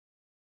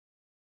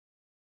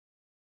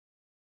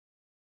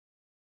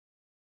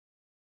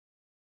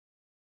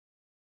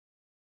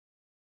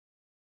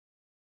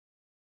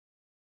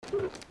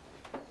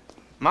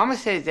Mama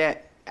says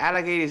that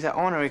alligators are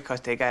ornery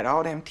because they got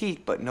all them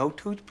teeth but no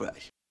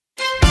toothbrush.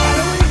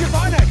 Where did you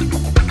find that?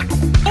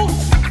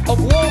 Wolf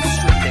of Wall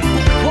Street.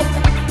 Look,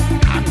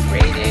 I'm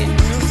created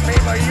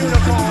newspaper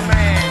uniform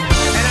man,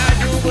 and I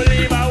do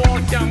believe I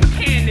want some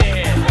candy.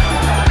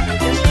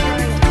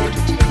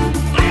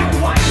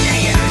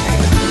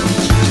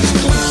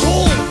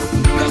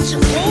 That's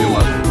your phone.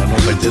 I don't know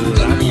if I did it.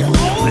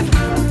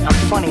 I'm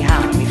funny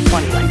how? I mean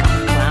funny like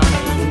I'm a clown.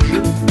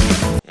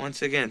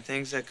 Once again,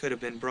 things that could have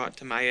been brought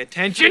to my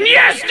attention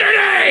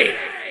yesterday!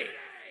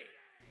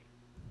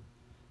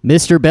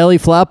 Mr.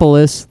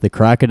 Bellyflopolis, the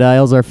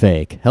crocodiles are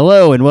fake.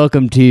 Hello and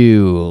welcome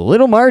to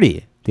Little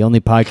Marty, the only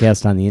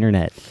podcast on the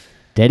internet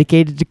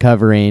dedicated to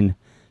covering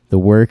the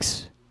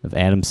works of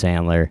Adam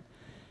Sandler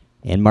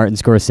and Martin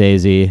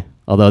Scorsese,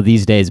 although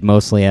these days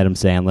mostly Adam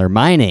Sandler.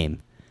 My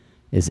name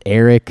is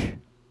Eric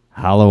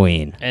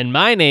Halloween. And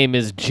my name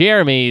is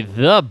Jeremy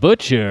the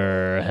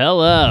Butcher.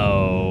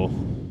 Hello.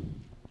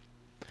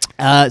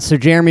 So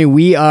Jeremy,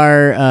 we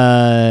are,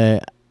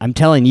 I'm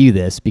telling you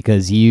this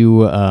because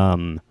you,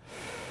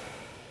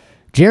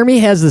 Jeremy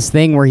has this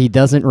thing where he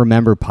doesn't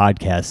remember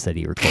podcasts that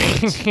he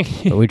records,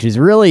 which is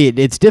really,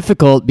 it's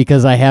difficult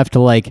because I have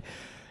to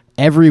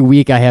every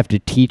week I have to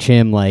teach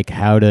him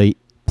how to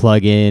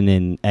plug in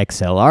an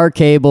XLR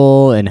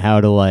cable and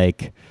how to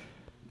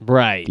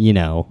right.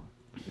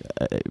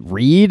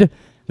 Read.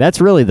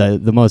 That's really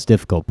the most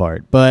difficult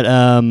part. But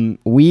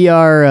we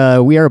are a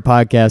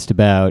podcast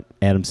about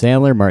Adam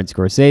Sandler, Martin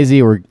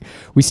Scorsese.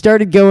 We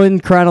started going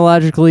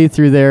chronologically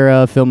through their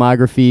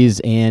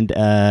filmographies,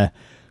 and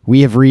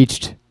we have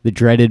reached the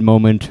dreaded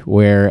moment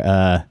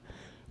where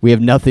we have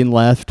nothing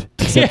left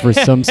except for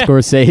some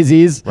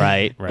Scorseses.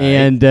 Right.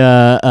 And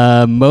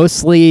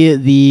mostly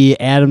the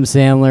Adam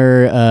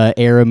Sandler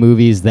era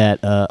movies that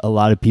a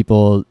lot of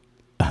people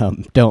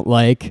don't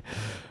like.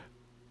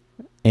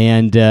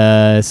 And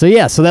so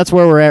that's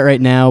where we're at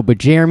right now. But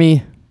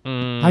Jeremy,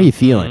 how are you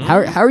feeling? How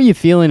are you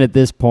feeling at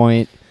this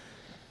point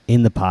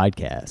in the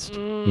podcast?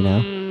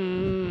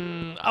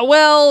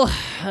 Well,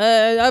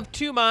 I have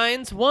two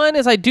minds. One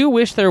is I do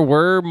wish there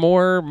were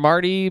more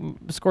Marty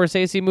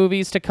Scorsese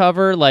movies to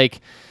cover. It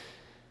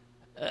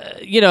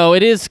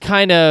is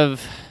kind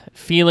of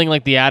feeling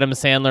like the Adam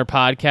Sandler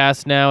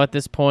podcast now at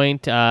this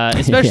point,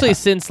 especially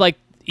since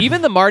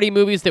even the Marty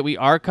movies that we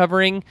are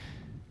covering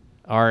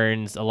are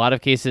in a lot of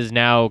cases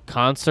now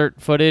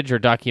concert footage or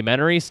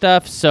documentary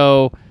stuff.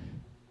 So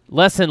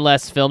less and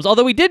less films.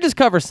 Although we did just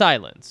cover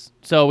Silence,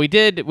 so we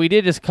did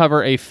just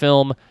cover a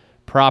film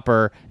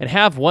proper and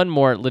have one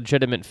more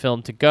legitimate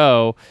film to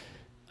go.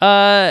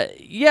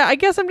 I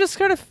guess I'm just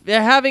kind of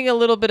having a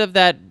little bit of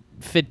that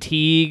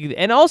fatigue,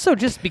 and also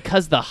just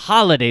because the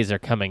holidays are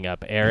coming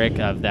up, Eric,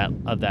 of that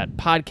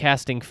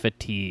podcasting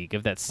fatigue,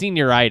 of that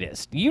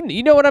senioritis.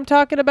 You know what I'm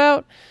talking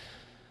about?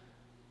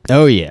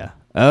 Oh yeah,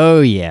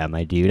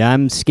 my dude.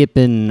 I'm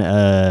skipping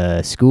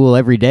school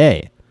every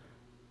day.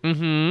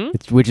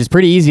 Mm-hmm. Which is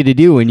pretty easy to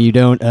do when you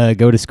don't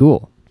go to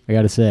school, I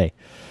gotta say.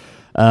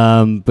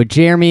 But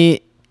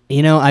Jeremy,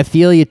 I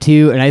feel you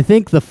too, and I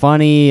think the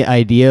funny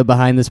idea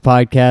behind this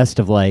podcast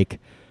of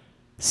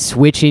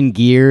switching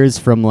gears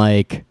from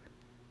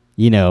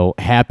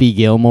Happy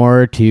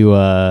Gilmore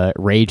to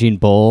Raging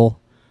Bull,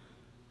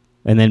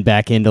 and then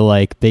back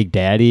into Big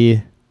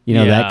Daddy,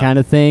 that kind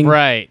of thing.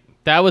 Right.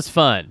 That was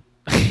fun.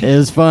 It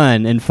was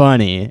fun and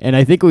funny, and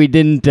I think we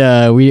didn't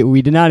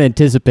we did not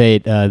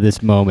anticipate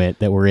this moment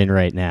that we're in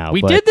right now.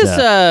 We did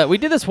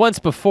this once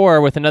before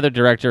with another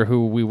director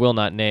who we will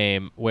not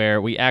name, where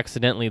we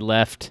accidentally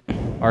left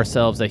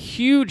ourselves a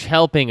huge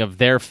helping of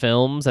their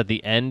films at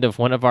the end of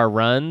one of our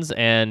runs,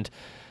 and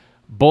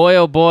boy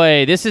oh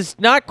boy, this is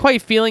not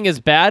quite feeling as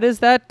bad as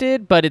that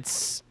did, but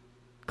it's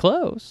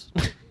close.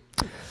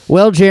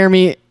 Well,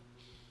 Jeremy,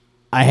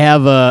 I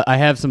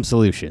have some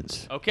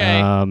solutions.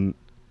 Okay.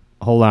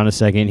 Hold on a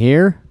second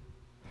here.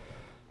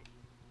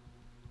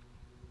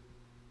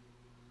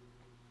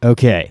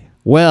 Okay.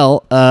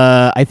 Well,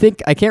 I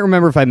can't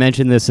remember if I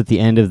mentioned this at the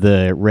end of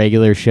the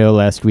regular show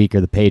last week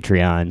or the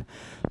Patreon,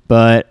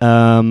 but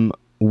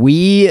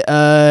we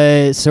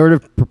sort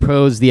of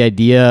proposed the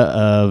idea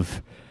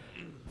of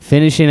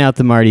finishing out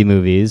the Marty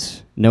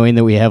movies, knowing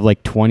that we have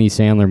 20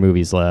 Sandler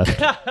movies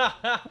left.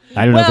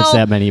 I don't know if it's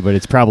that many, but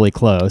it's probably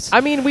close. I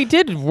mean, we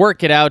did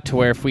work it out to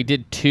where if we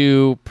did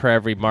 2 per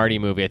every Marty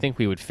movie, I think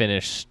we would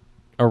finish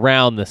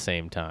around the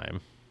same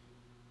time.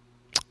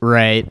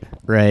 Right.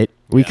 Yeah.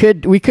 We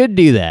could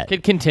do that.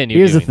 Could continue.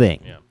 Here's the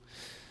thing. Yeah.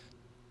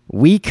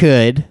 We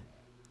could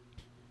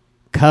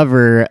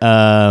cover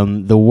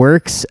the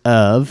works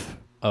of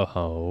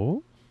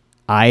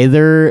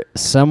either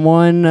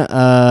someone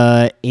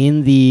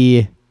in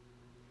the...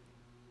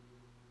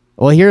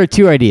 Well, here are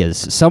 2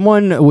 ideas.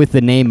 Someone with the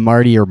name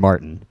Marty or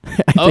Martin.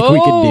 I think we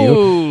could do.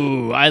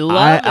 Oh, I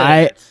love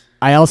it.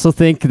 I also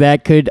think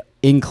that could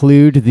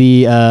include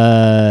the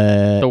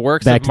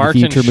works Back of to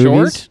Martin the Future Short?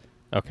 movies.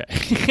 Okay.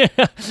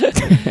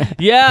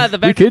 Yeah, the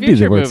Back to the Future do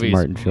the works of movies.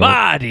 Martin Short.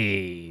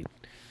 Marty.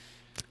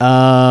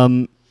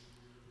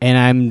 and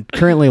I'm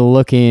currently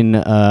looking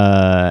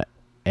at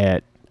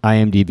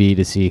IMDb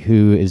to see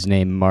who is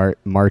named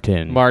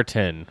Martin.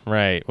 Martin,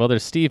 right. Well,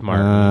 there's Steve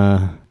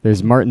Martin.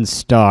 There's Martin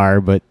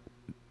Starr, but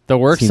the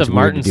works seems of weird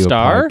Martin to do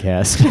Starr? a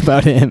podcast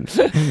about him.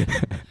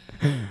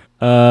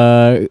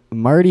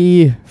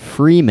 Marty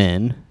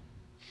Freeman.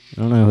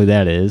 I don't know who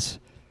that is.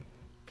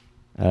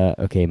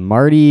 Okay,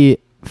 Marty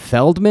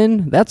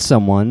Feldman. That's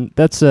someone.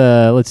 That's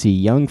let's see,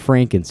 Young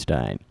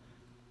Frankenstein.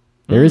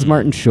 There is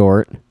Martin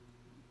Short.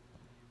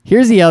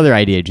 Here's the other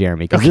idea,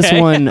 Jeremy, because this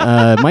one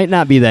might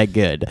not be that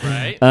good.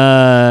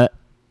 Right.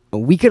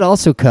 We could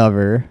also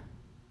cover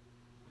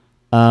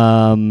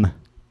someone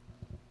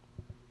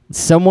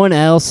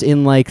else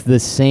in like the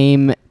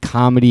same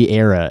comedy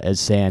era as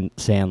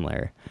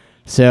Sandler.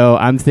 So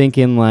I'm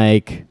thinking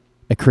like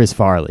a Chris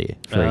Farley,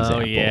 for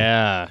example. Oh,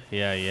 yeah.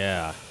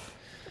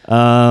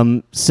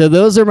 So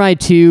those are my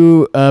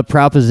two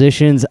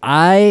propositions.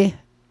 I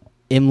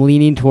am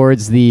leaning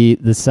towards the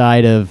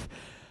side of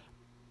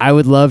I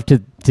would love to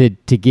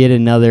get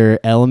another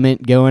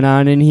element going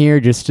on in here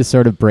just to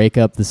sort of break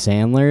up the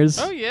Sandlers.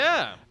 Oh,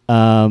 yeah.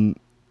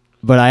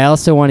 But I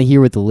also want to hear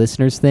what the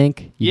listeners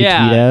think. You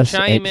can tweet us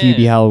chime at in.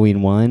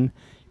 QBHalloween1.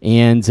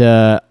 And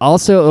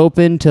also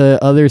open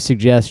to other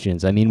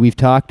suggestions. I mean, we've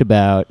talked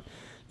about,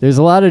 there's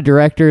a lot of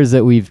directors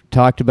that we've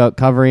talked about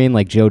covering,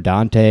 like Joe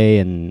Dante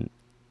and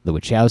the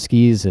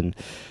Wachowskis. And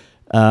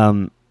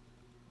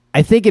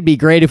I think it'd be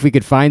great if we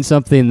could find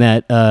something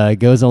that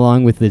goes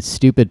along with the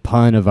stupid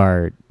pun of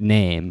our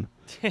name.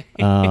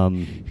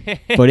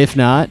 But if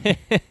not,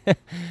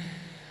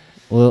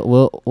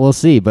 we'll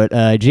see. But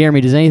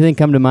Jeremy, does anything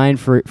come to mind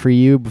for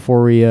you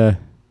before we I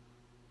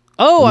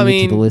leave it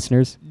mean, to the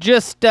listeners?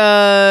 just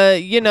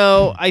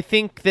I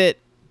think that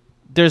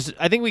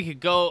I think we could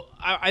go.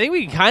 I think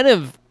we can kind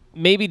of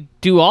maybe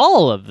do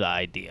all of the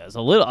ideas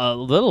a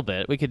little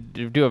bit. We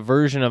could do a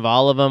version of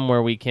all of them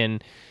where we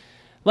can,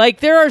 like,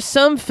 there are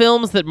some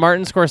films that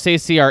Martin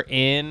Scorsese are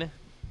in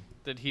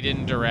that he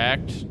didn't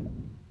direct,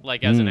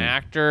 like as an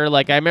actor.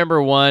 Like I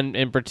remember one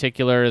in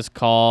particular is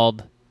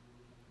called,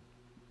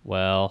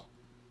 well,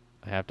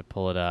 I have to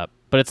pull it up.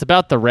 But it's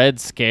about the Red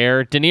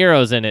Scare. De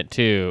Niro's in it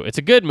too. It's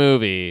a good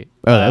movie.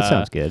 Oh, that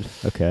sounds good.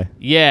 Okay.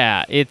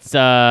 Yeah, it's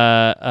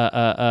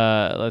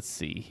let's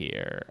see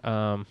here.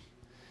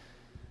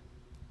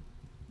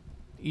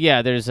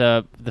 Yeah, there's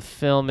the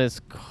film is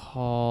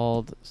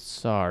called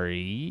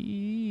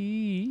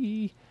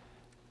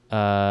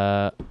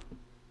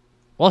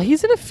well,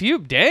 he's in a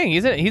few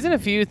he's in a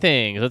few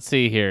things. Let's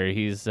see here.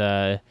 He's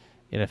in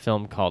a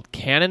film called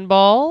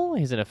Cannonball.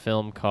 He's in a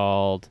film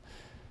called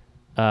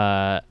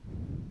Round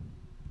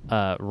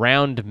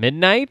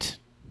Midnight,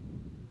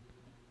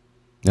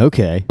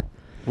 Okay.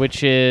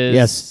 which is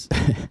Yes.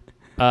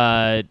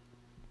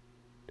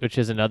 which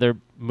is another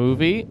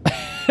movie.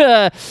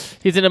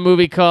 He's in a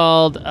movie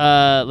called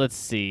let's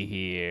see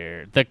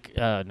here.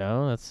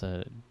 No, that's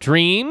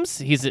Dreams.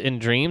 He's in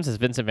Dreams as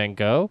Vincent Van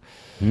Gogh.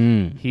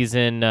 He's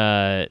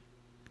in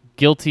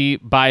Guilty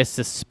by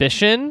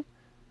Suspicion.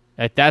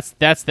 That's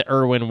the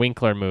Irwin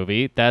Winkler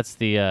movie. That's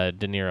the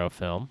De Niro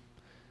film.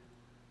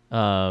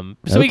 So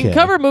we can Okay.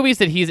 cover movies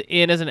that he's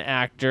in as an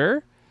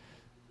actor.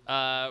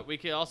 We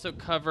could also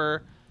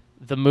cover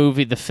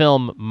the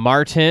film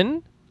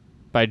Martin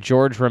by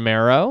George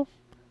Romero,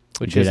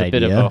 which Good is a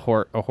bit of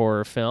idea. a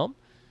horror film.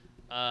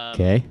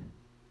 Okay.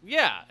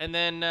 Yeah, and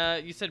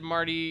then you said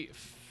Marty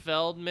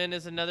Feldman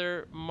is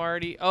another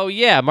Marty. Oh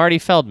yeah, Marty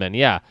Feldman.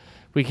 Yeah,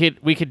 we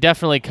could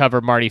definitely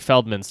cover Marty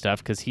Feldman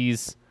stuff because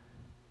he's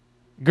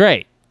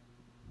great.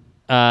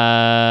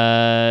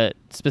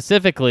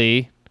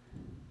 Specifically,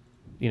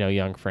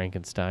 Young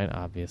Frankenstein,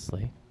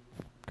 obviously,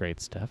 great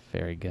stuff,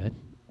 very good.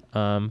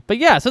 But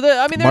yeah, so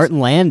there's Martin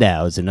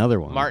Landau is another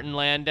one. Martin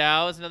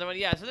Landau is another one.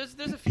 Yeah, so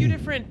there's a few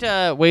different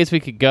ways we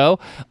could go.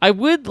 I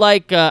would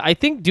like, I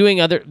think doing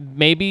other,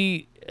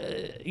 maybe,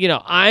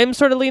 I'm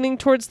sort of leaning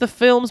towards the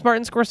films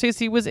Martin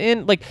Scorsese was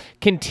in, like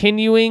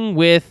continuing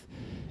with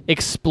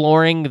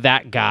exploring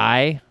that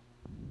guy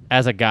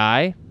as a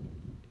guy,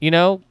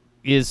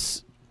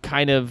 is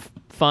kind of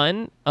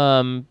fun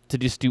to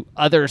just do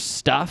other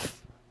stuff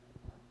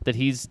that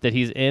he's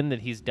in, that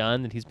he's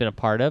done, that he's been a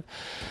part of.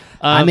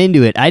 I'm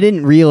into it. I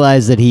didn't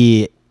realize that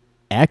he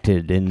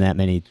acted in that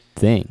many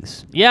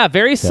things. Yeah,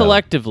 very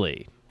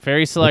selectively.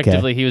 Very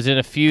selectively. Okay. He was in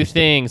a few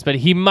things, but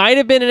he might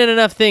have been in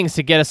enough things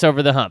to get us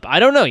over the hump. I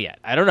don't know yet.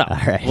 I don't know. All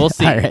right. We'll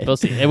see. All right. We'll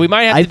see. And we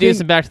might have I to do think-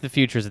 some Back to the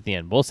Futures at the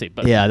end. We'll see.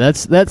 But Yeah,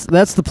 that's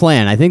the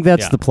plan. I think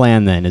that's Yeah. the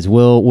plan then. Is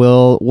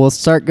we'll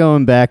start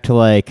going back to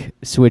like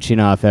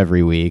switching off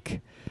every week.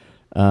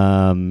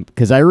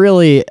 Because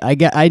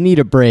I need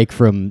a break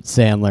from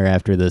Sandler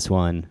after this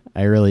one.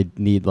 I really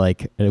need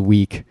like a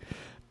week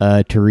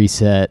to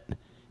reset.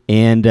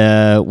 And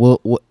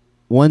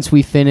once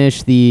we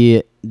finish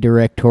the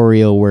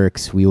directorial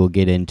works, we will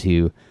get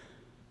into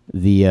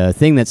the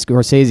thing that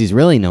Scorsese's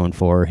really known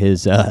for,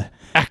 his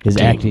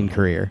acting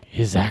career.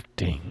 his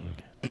acting.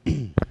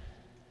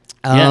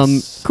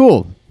 Yes.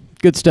 Cool.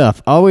 Good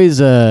stuff. Always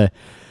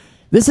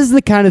This is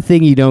the kind of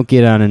thing you don't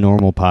get on a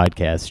normal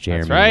podcast,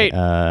 Jeremy. That's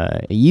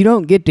right. You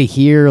don't get to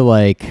hear,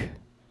 like,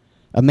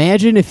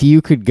 imagine if you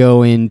could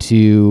go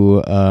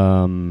into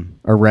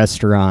a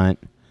restaurant,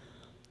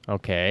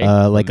 Okay.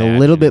 like a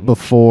little bit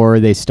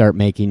before they start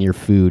making your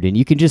food, and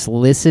you can just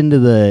listen to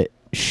the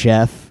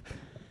chef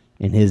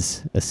and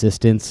his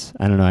assistants.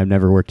 I don't know. I've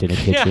never worked in a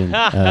kitchen.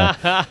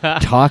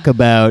 Talk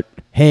about,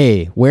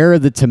 hey, where are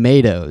the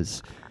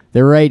tomatoes?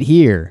 They're right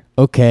here.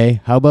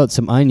 Okay, how about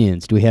some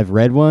onions? Do we have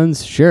red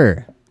ones?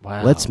 Sure.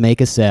 Wow. Let's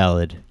make a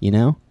salad, you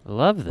know? I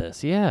love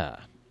this. Yeah.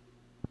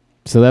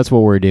 So that's what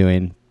we're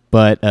doing.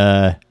 But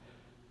I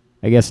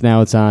guess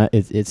now it's on.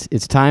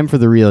 It's time for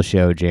the real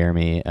show,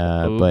 Jeremy.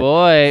 Ooh, but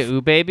boy.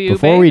 Ooh, baby. Ooh,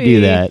 before we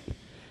do baby. that,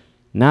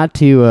 not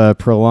to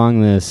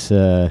prolong this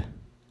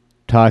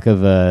talk of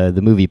the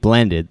movie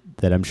Blended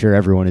that I'm sure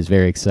everyone is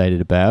very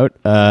excited about.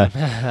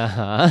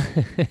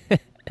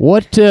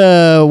 What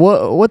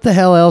the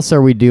hell else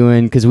are we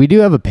doing? Because we do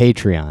have a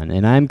Patreon,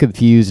 and I'm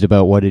confused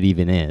about what it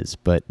even is.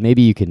 But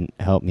maybe you can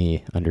help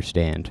me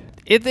understand.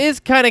 It is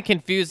kind of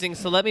confusing,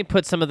 so let me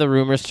put some of the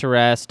rumors to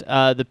rest.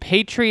 The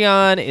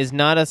Patreon is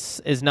not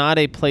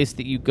a place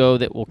that you go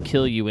that will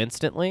kill you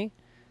instantly.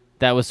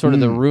 That was sort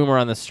of the rumor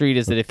on the street,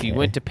 is that if you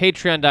went to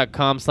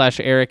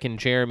patreon.com/Eric and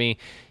Jeremy,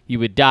 you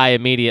would die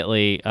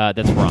immediately.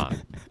 That's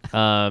wrong.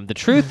 The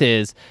truth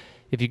is,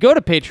 if you go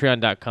to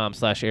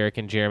patreon.com/Eric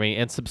and Jeremy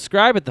and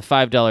subscribe at the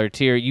 $5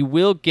 tier, you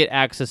will get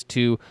access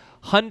to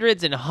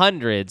hundreds and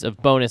hundreds of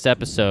bonus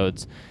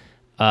episodes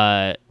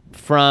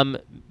from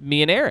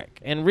me and Eric.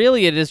 And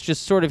really, it is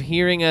just sort of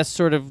hearing us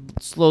sort of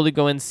slowly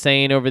go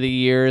insane over the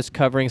years,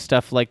 covering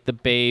stuff like The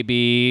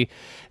Baby,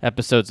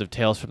 episodes of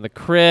Tales from the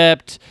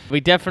Crypt. We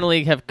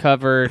definitely have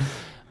covered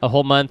a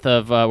whole month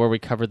of where we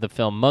covered the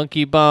film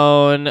Monkey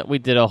Bone. We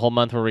did a whole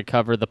month where we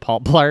covered the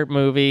Paul Blart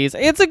movies.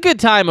 It's a good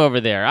time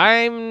over there.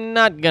 I'm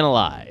not gonna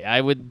lie.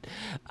 I'm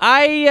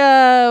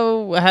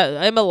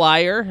a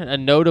liar, a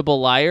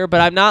notable liar,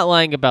 but I'm not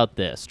lying about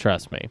this.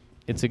 Trust me.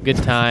 It's a good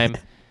time.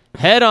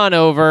 Head on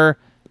over.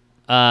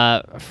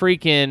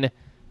 Freaking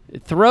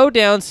throw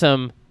down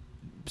some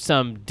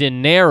De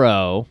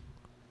Niro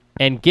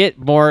and get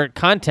more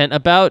content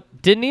about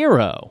De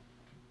Niro.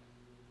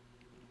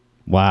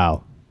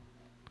 Wow.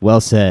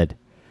 Well said.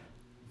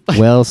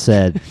 Well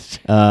said.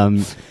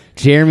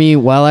 Jeremy,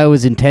 while I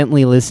was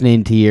intently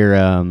listening to your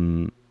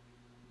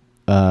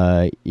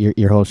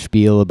whole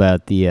spiel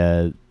about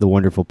the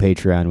wonderful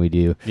Patreon we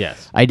do,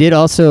 Yes. I did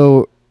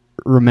also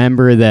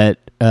remember that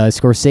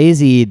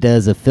Scorsese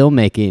does a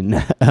filmmaking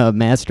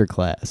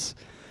masterclass.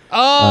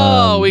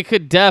 Oh, we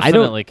could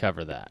definitely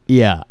cover that.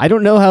 Yeah, I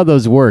don't know how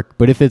those work,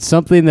 but if it's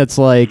something that's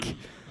like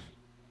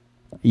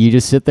you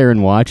just sit there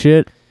and watch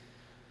it,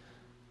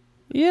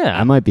 Yeah.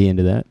 I might be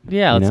into that.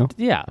 Yeah, you know?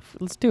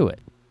 let's do it.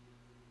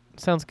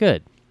 Sounds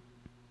good.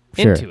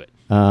 Sure. Into it.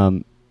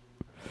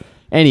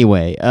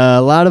 Anyway,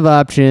 a lot of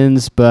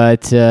options,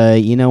 but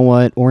you know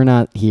what? We're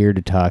not here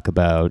to talk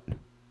about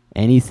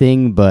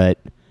anything but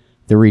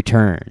the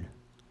return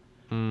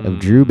of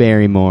Drew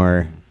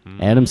Barrymore,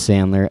 Adam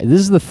Sandler. This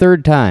is the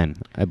third time,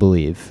 I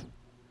believe,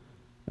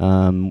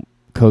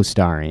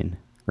 co-starring,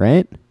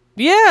 right?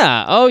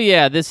 Yeah. Oh,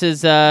 yeah. This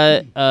is,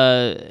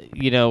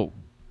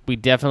 we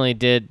definitely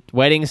did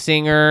Wedding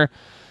Singer.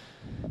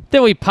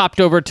 Then we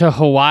popped over to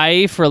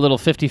Hawaii for a little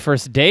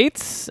 51st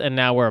Dates, and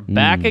now we're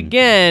back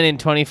again in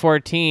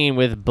 2014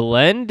 with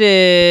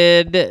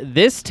Blended.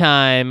 This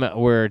time,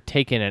 we're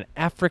taking an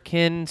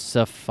African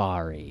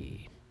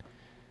safari.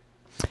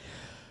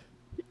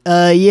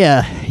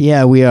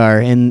 Yeah, we are.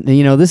 And,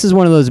 this is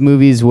one of those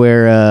movies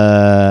where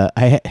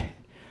I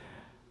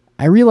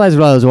realized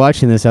while I was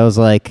watching this, I was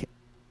like,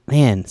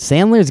 man,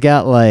 Sandler's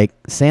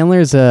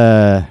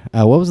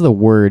what was the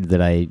word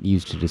that I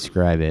used to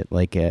describe it?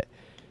 Like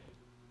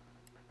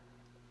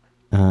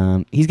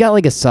he's got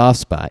like a soft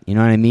spot, you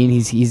know what I mean?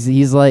 He's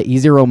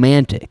a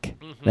romantic.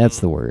 Mm-hmm. That's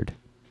the word.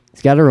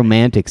 He's got a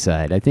romantic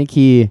side. I think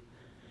he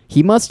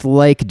must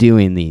like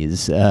doing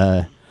these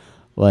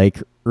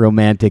like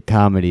romantic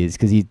comedies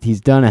because he's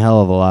done a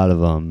hell of a lot of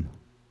them.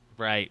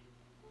 Right.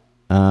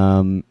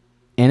 And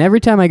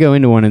every time I go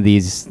into one of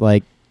these,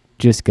 like,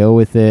 Just Go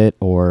With It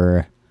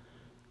or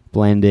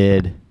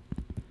Blended,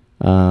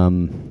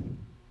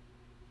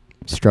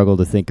 struggle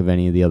to think of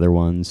any of the other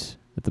ones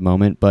at the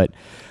moment, but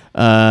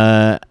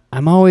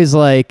I'm always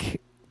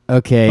like,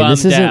 okay,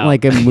 this Bummed isn't out.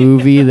 like a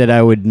movie that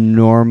I would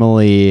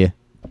normally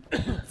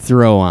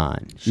throw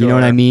on. You know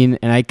what I Sure. mean?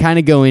 And I kind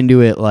of go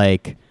into it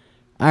like,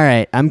 all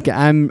right,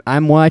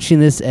 I'm watching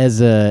this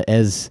as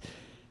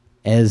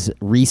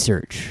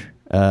research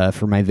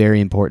for my very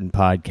important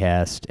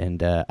podcast,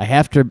 and I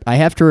have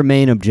to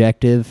remain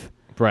objective.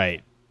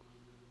 Right.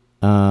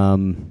 Is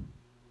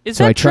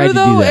So I that tried true, to do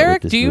though, that with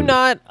Eric? this Do you movie.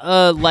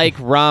 not like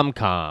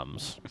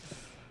rom-coms?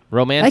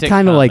 Romantic I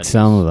kind of like comedies?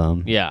 some of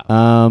them. Yeah.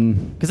 Um,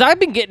 Because I've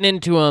been getting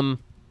into them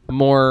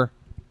more,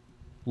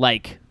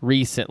 like,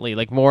 recently.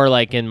 Like, more,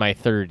 like, in my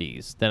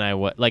 30s than I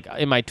was. Like,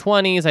 in my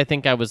 20s, I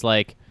think I was,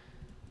 like,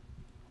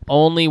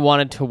 only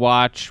wanted to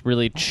watch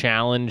really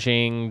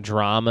challenging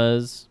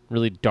dramas,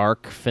 really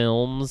dark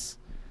films.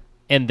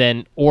 and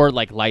then or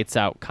like lights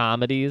out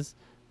comedies.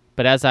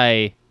 But as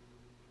I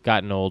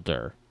gotten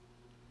older,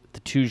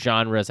 the two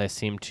genres I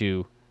seem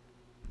to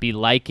be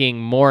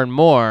liking more and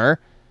more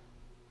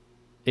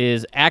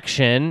is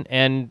action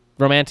and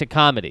romantic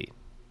comedy.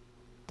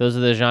 Those are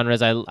the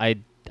genres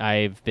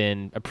I've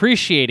been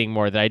appreciating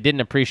more that I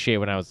didn't appreciate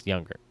when I was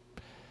younger.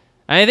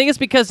 And I think it's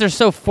because they're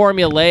so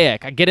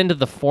formulaic. I get into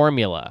the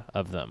formula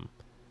of them.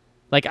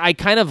 Like, I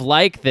kind of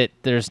like that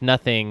there's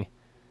nothing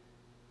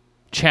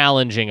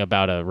challenging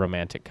about a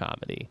romantic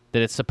comedy.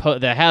 That it's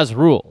that has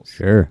rules.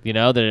 Sure. You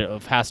know, that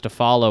it has to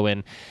follow.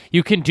 And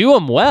you can do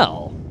them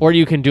well, or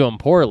you can do them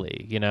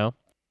poorly, you know?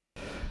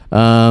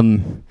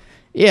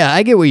 Yeah,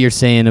 I get what you're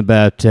saying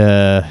about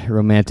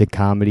romantic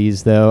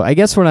comedies, though. I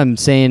guess what I'm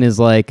saying is,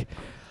 like,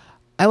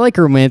 I like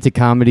a romantic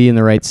comedy in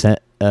the right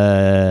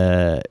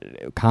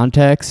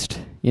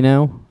context, you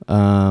know?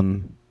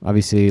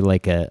 Obviously,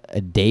 like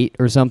a date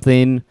or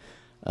something.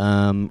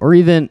 Or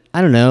even,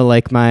 I don't know,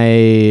 like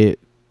my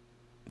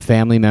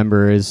family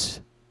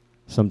members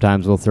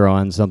sometimes will throw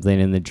on something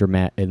in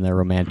the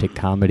romantic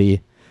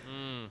comedy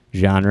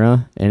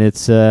genre, and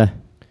it's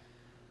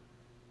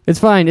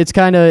fine. It's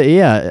kind of,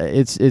 yeah,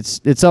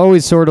 it's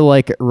always sort of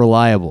like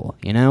reliable,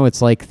 you know?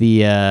 It's like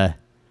a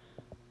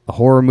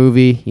horror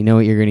movie, you know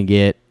what you're going to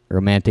get.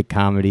 Romantic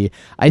comedy.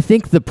 I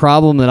think the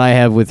problem that I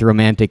have with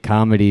romantic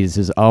comedies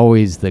is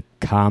always the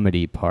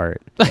comedy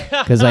part.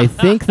 Because I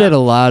think that a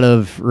lot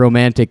of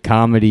romantic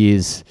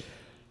comedies,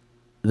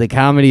 the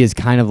comedy is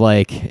kind of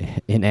like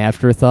an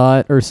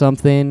afterthought or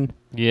something.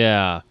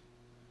 Yeah.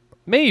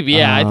 Maybe,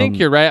 yeah. I think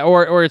you're right.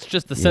 Or it's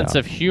just the sense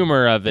of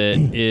humor of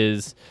it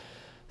is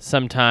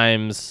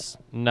sometimes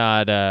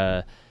not,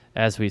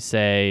 as we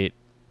say,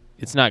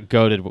 it's not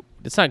goated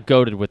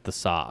with the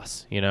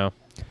sauce, you know?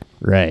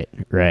 Right.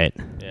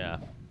 Yeah.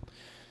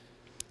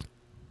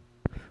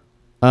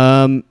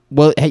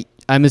 Well, hey,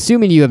 I'm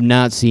assuming you have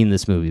not seen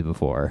this movie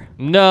before.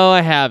 No, I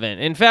haven't.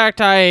 In fact,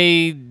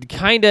 I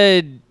kind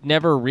of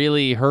never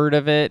really heard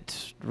of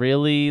it.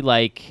 Really,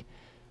 like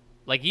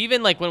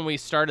even like when we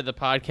started the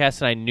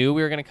podcast and I knew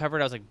we were going to cover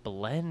it, I was like,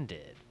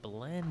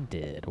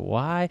 blended.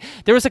 Why?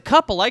 There was a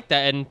couple like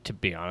that, and to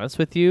be honest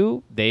with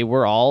you, they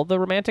were all the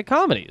romantic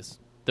comedies.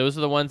 Those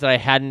are the ones that I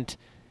hadn't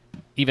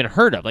even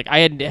heard of. Like, I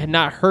had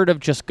not heard of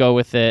Just Go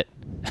With It.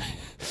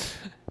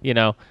 You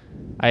know,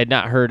 I had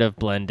not heard of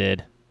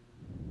Blended.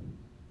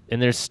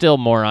 And there's still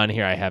more on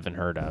here I haven't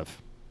heard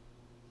of.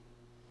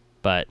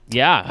 But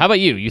yeah, how about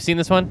you? You seen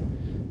this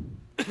one?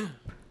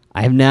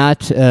 I have not.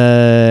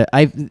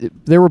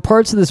 There were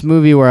parts of this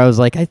movie where I was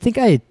like, I think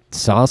I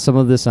saw some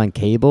of this on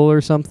cable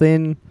or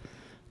something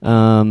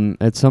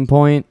at some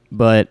point,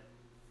 but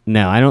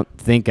no, I don't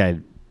think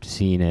I've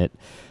seen it.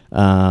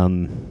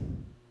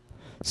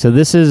 So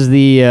this is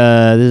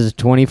this is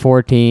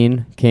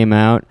 2014, came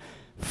out.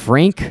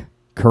 Frank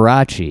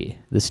Karachi.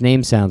 This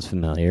name sounds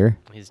familiar.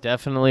 He's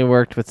definitely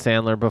worked with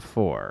Sandler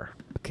before.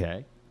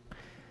 Okay.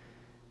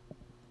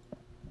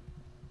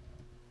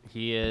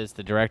 He is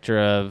the director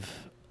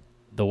of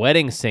The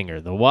Wedding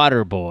Singer, The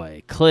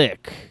Waterboy,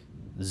 Click,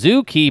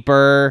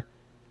 Zookeeper,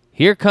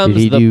 Here Comes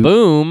the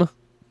Boom.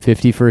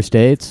 50 First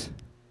Dates?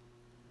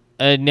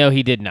 No,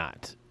 he did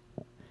not.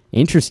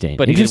 Interesting.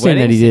 But he Interesting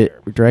did that he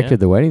Wedding directed Singer.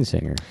 The Wedding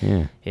Singer.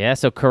 Yeah. Yeah,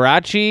 so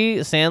Karachi,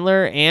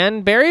 Sandler,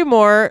 and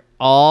Barrymore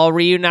all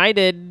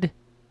reunited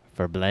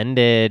for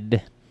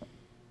Blended.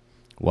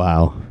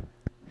 Wow.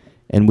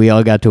 And we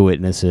all got to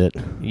witness it.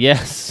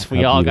 Yes,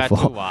 we How all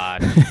beautiful.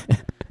 got to watch.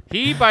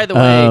 He, by the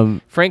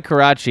way, Frank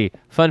Karachi,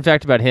 fun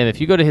fact about him,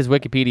 if you go to his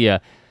Wikipedia,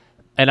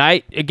 and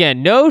I,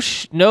 again, no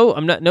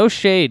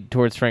shade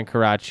towards Frank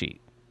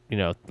Karachi, you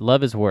know, love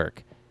his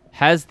work,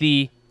 has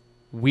the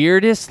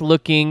weirdest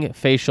looking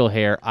facial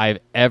hair I've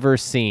ever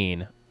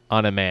seen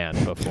on a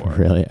man before.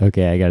 Really?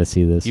 Okay, I got to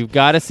see this. You've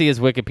got to see his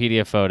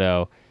Wikipedia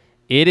photo.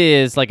 It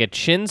is like a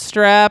chin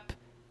strap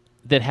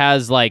that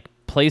has like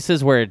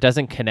places where it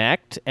doesn't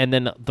connect, and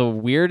then the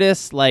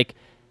weirdest, like,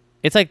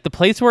 it's like the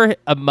place where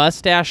a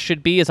mustache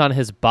should be is on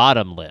his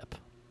bottom lip.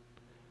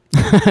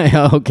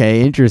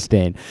 Okay,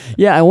 interesting.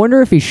 Yeah, I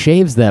wonder if he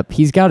shaves that.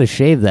 He's got to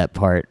shave that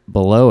part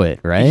below it,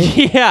 right?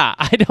 Yeah,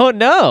 I don't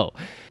know.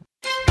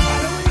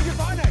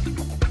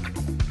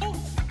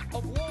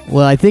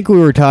 Well, I think we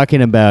were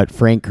talking about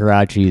Frank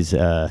Karachi's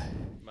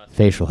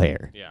facial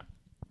hair. Yeah.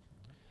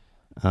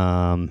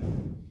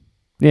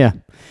 Yeah.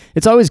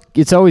 It's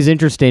always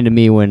interesting to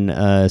me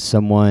when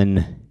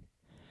someone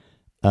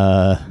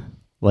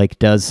like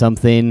does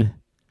something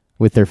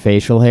with their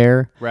facial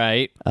hair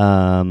Right.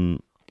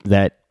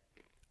 that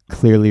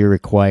clearly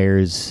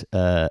requires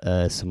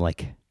some,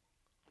 like,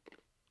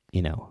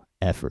 you know,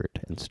 effort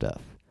and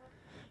stuff.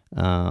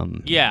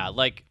 Yeah,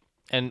 like,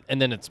 and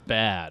then it's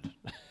bad.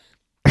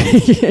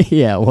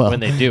 Yeah, well, When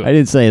they do it. I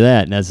didn't say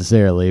that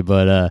necessarily,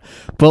 but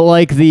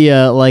like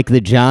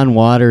the John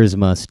Waters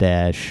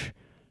mustache.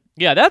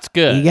 Yeah, that's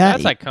good.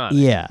 That's iconic.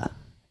 Yeah,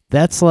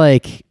 that's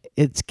like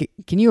it's.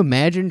 Can you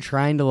imagine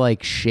trying to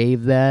like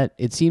shave that?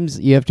 It seems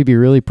you have to be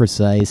really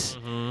precise.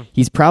 Mm-hmm.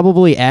 He's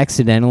probably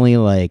accidentally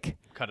like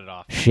Cut it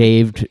off.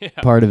 shaved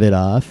part of it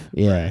off.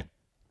 Yeah. Right.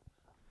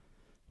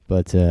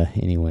 But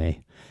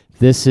anyway,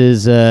 this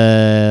is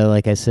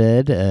like I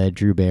said,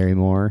 Drew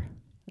Barrymore,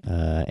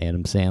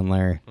 Adam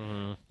Sandler.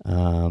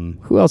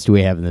 Who else do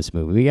we have in this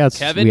movie? We got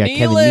Kevin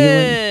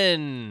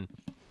Nealon.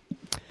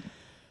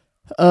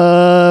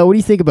 What do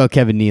you think about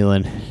Kevin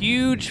Nealon?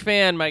 Huge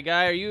fan, my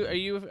guy. Are you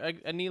a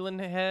Nealon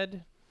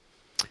head?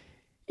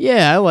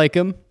 Yeah, I like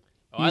him.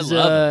 Oh, I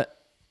love him.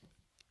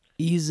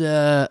 He's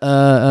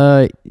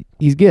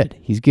good.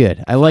 He's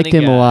good. I liked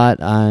him a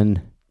lot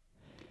on.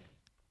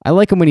 I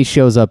like him when he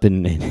shows up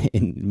in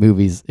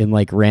movies in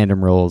like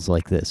random roles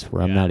like this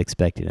where I'm not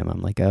expecting him.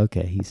 I'm like,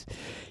 okay,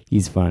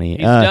 he's funny.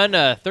 He's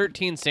done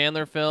 13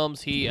 Sandler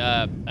films.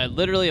 I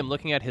literally am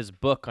looking at his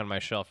book on my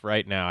shelf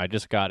right now. I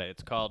just got it.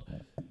 It's called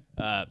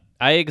I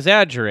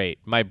Exaggerate: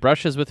 My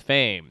Brushes with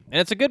Fame,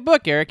 and it's a good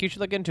book, Eric. You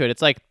should look into it.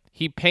 It's like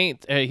he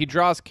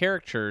draws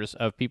caricatures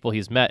of people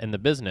he's met in the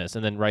business,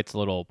 and then writes a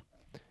little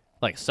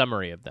like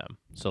summary of them.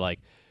 So like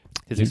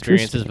his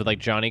experiences with like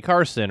Johnny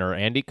Carson or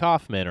Andy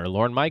Kaufman or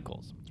Lorne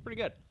Michaels. It's pretty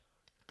good.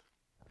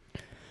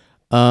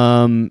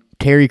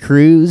 Terry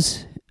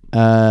Crews.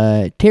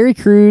 Terry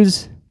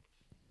Crews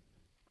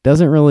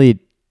doesn't really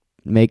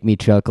make me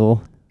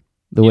chuckle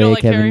the way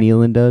like Kevin Terry?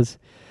 Nealon does.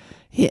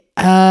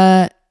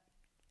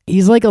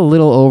 He's like a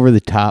little over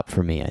the top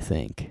for me, I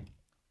think.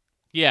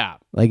 Yeah.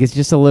 Like it's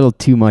just a little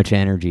too much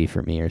energy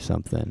for me or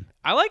something.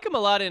 I like him a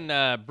lot in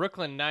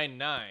Brooklyn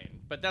Nine-Nine,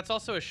 but that's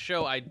also a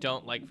show I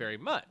don't like very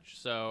much.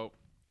 So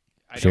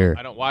I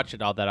don't watch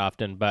it all that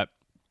often. But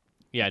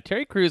yeah,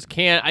 Terry Crews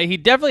he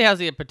definitely has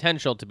the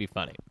potential to be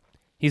funny.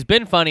 He's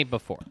been funny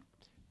before,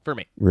 for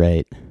me.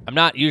 Right. I'm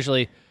not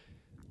usually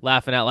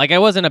laughing out. Like I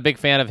wasn't a big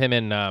fan of him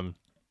in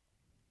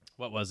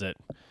what was it?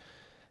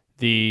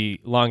 The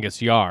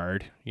Longest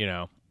Yard,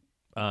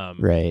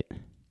 Right.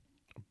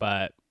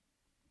 But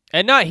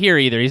and not here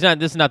either.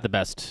 This is not the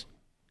best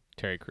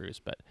Terry Crews,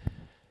 but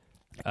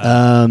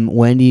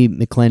Wendy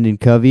McClendon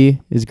Covey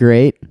is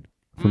great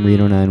from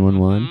Reno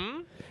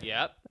 911.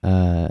 Yep.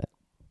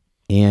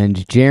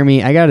 And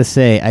Jeremy, I gotta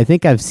say, I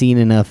think I've seen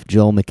enough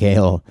Joel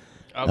McHale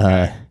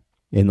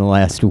in the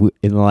last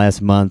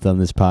month on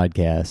this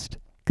podcast.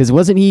 Because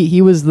wasn't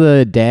he was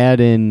the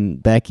dad in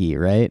Becky,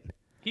 right?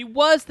 He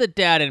was the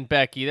dad in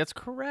Becky. That's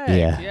correct.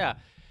 Yeah.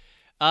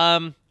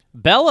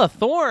 Bella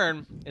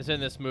Thorne is in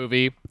this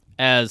movie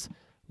as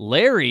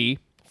Larry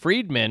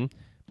Friedman.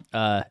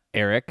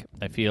 Eric,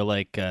 I feel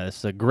like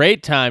it's a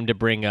great time to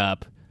bring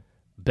up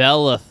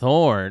Bella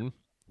Thorne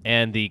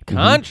and the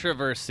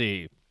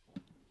controversy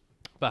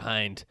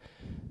behind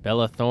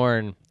Bella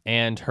Thorne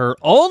and her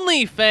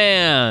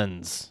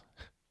OnlyFans.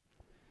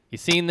 You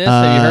seen this?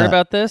 Have you heard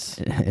about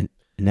this?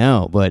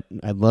 No, but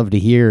I'd love to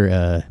hear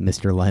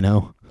Mr.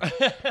 Leno.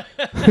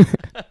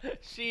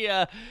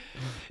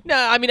 No,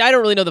 I mean, I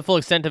don't really know the full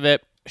extent of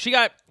it. She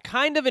got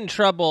kind of in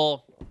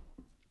trouble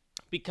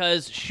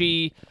because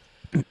she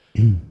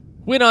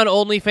went on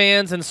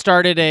OnlyFans and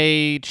started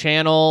a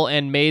channel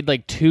and made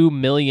like $2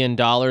 million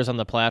on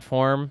the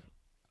platform.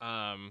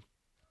 And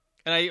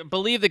I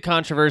believe the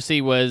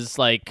controversy was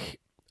like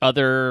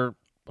other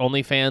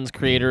OnlyFans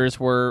creators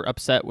were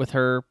upset with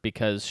her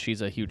because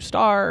she's a huge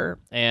star,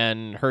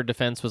 and her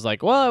defense was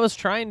like, well, I was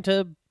trying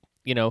to,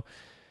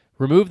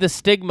 remove the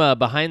stigma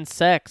behind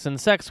sex and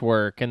sex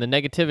work and the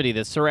negativity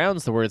that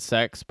surrounds the word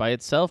sex by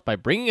itself by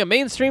bringing a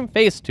mainstream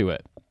face to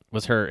it,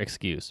 was her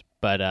excuse.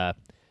 But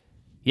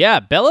yeah,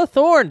 Bella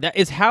Thorne, that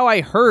is how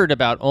I heard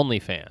about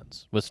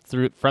OnlyFans, was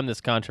from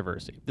this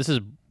controversy. This is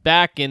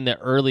back in the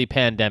early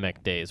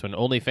pandemic days when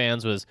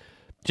OnlyFans was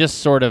just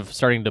sort of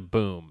starting to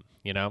boom,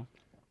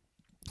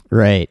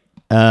 Right.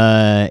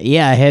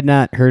 Yeah, I had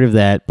not heard of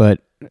that,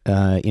 but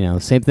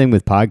same thing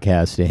with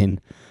podcasting.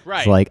 Right.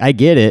 It's like, I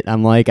get it.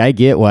 I'm like, I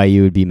get why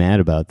you would be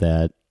mad about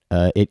that.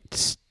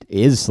 It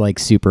is like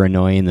super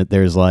annoying that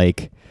there's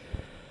like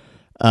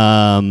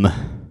podcasting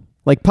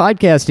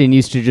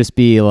used to just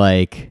be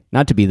like,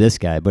 not to be this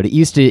guy, but it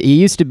used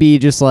to be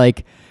just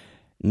like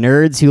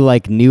nerds who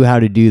like knew how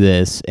to do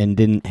this and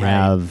didn't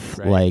have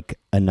like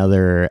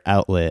another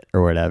outlet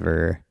or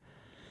whatever.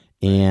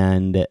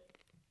 And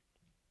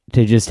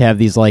to just have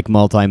these like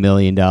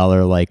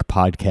multi-million-dollar like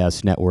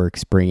podcast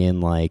networks bring in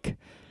like,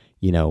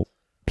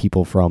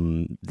 people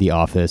from The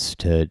Office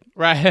to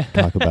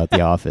talk about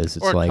The Office.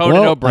 It's or like,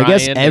 Conan well, O'Brien I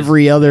guess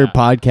every other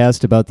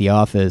podcast about The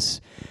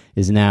Office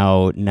is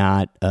now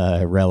not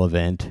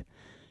relevant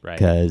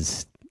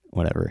because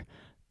whatever,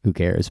 who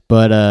cares?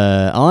 But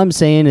all I'm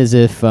saying is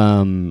if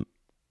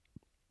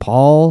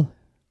Paul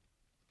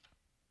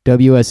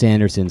W.S.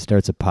 Anderson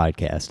starts a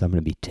podcast, I'm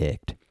going to be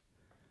ticked.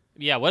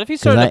 Yeah, what if he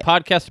started a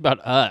podcast about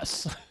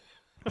us?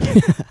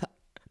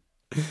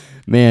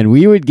 Man,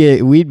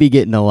 we'd be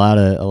getting a lot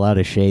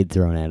of shade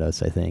thrown at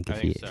us, I think, if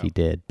he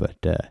did. But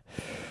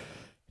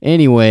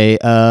anyway,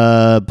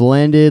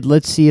 Blended.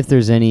 Let's see if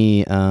there's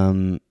any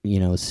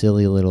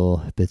silly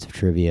little bits of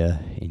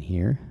trivia in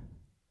here.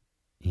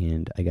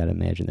 And I gotta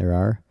imagine there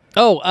are.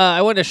 Oh,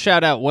 I want to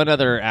shout out one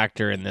other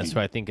actor in this who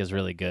I think is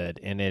really good,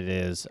 and it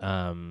is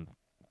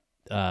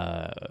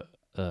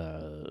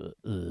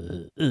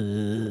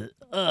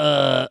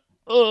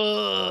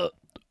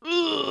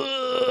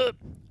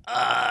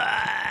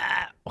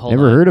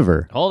Never heard of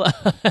her. Hold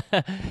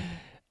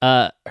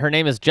on. Her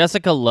name is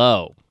Jessica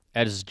Lowe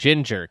as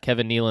Ginger,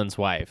 Kevin Nealon's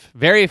wife.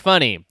 Very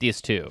funny,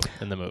 these two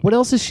in the movie. What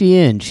else is she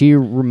in? She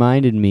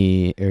reminded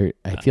me, or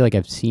I feel like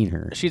I've seen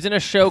her. She's in a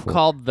show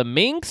called The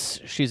Minx.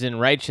 She's in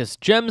Righteous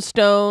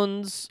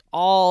Gemstones.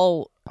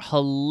 All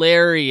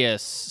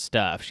hilarious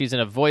stuff. She's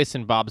in A Voice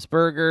in Bob's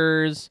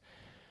Burgers.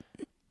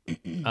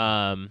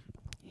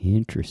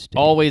 Interesting.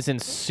 Always in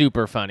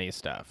super funny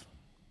stuff.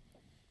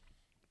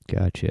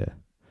 Gotcha.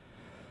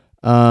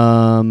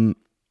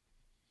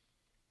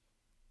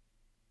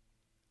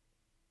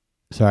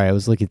 Sorry, I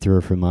was looking through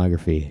her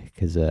filmography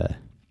because I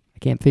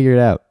can't figure it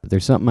out. But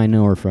there's something I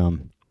know her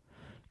from.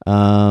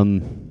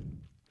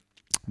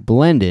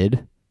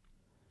 Blended.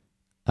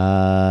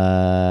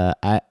 I'm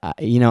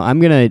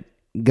gonna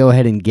go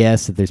ahead and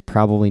guess that there's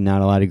probably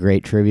not a lot of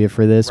great trivia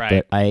for this,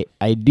 Right. but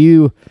I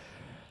do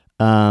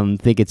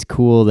think it's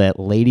cool that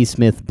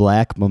Ladysmith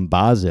Black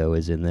Mambazo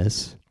is in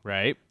this.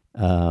 Right?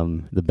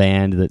 The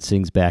band that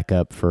sings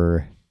backup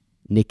for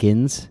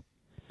Nickens.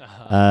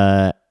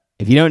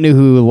 If you don't know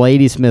who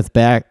Ladysmith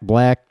Black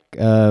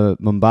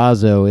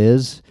Mambazo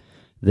is,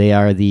 they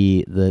are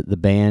the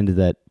band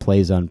that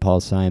plays on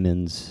Paul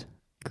Simon's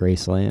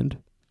Graceland.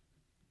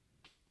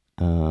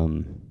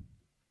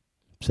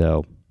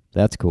 So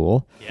that's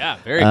cool. Yeah,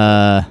 very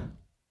cool.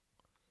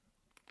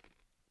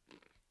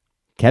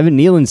 Kevin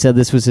Nealon said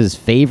this was his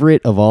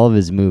favorite of all of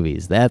his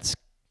movies. That's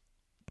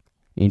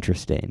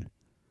interesting.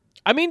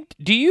 I mean,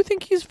 do you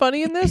think he's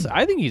funny in this?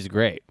 I think he's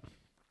great.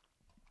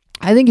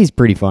 I think he's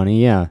pretty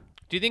funny, yeah.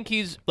 Do you think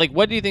he's, like,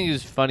 what do you think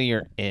he's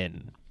funnier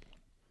in?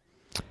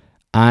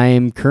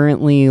 I'm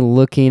currently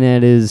looking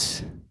at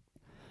his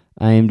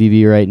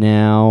IMDb right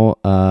now.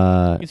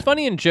 He's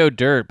funny in Joe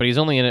Dirt, but he's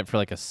only in it for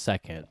like a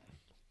second.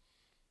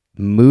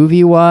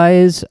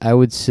 Movie-wise, I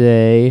would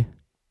say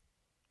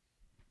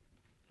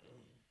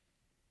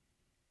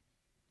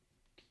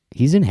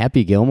he's in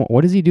Happy Gilmore.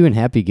 What does he do in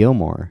Happy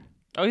Gilmore?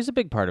 Oh, he's a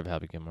big part of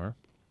Happy Gilmore,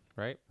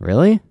 right?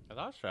 Really? I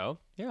thought so.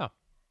 Yeah.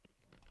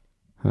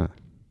 Huh.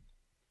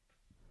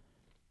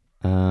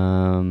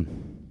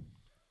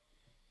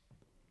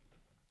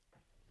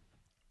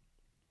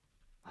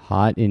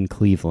 Hot in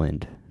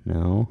Cleveland.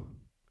 No.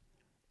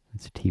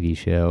 That's a TV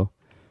show.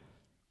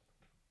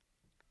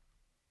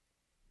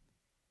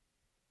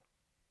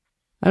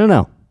 I don't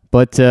know.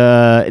 But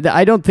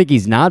I don't think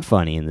he's not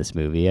funny in this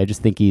movie. I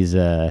just think he's...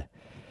 I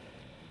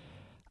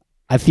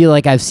feel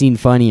like I've seen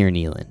funnier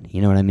Nealon.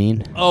 You know what I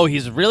mean? Oh,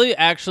 he's really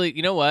actually,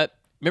 you know what?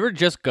 Remember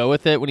Just Go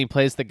With It when he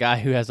plays the guy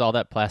who has all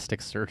that plastic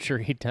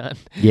surgery done?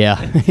 Yeah.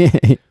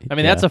 I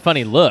mean, that's a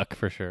funny look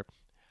for sure.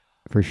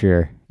 For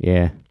sure.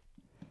 Yeah.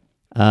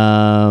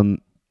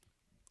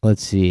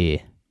 Let's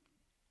see.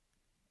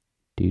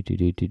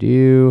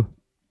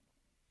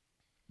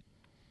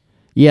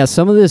 Yeah,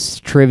 some of this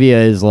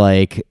trivia is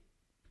like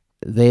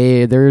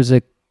the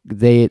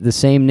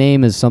same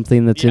name as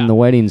something that's in The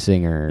Wedding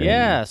Singer.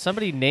 Yeah,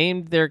 somebody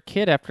named their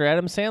kid after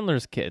Adam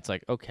Sandler's kid. It's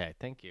like, okay,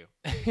 thank you.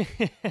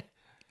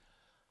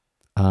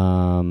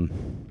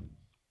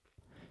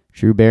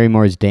 Drew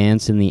Barrymore's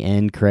dance in the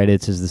end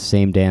credits is the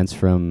same dance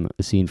from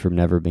a scene from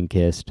Never Been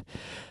Kissed.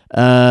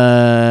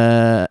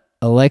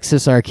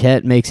 Alexis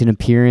Arquette makes an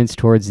appearance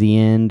towards the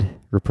end,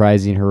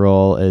 reprising her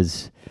role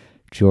as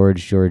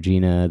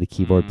Georgina, the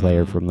keyboard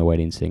player from The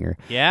Wedding Singer.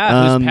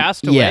 Yeah, who's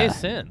passed away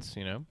since,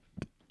 you know.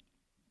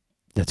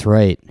 That's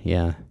right,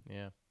 yeah.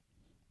 Yeah.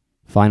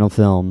 Final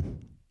film.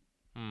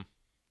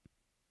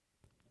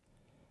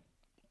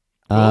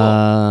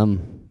 Cool.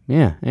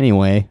 Yeah,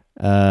 anyway,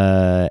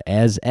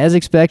 as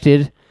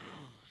expected,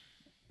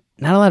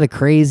 not a lot of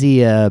crazy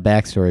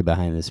backstory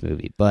behind this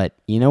movie, but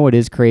you know what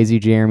is crazy,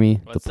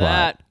 Jeremy? What's the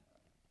plot. that?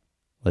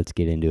 Let's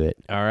get into it.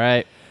 All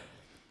right.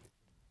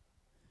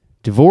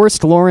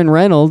 Divorced Lauren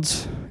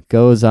Reynolds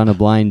goes on a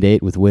blind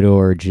date with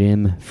widower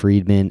Jim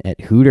Friedman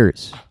at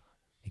Hooters.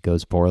 It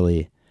goes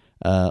poorly.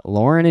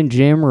 Lauren and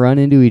Jim run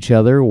into each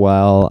other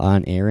while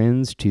on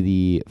errands to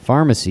the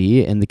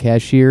pharmacy, and the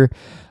cashier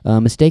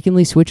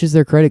mistakenly switches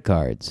their credit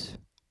cards.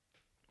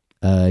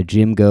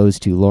 Jim goes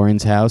to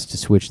Lauren's house to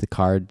switch the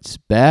cards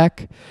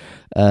back.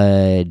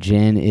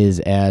 Jen is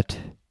at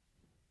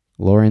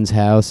Lauren's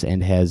house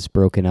and has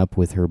broken up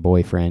with her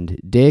boyfriend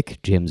Dick,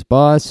 Jim's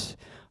boss,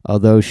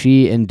 although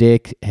she and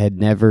Dick had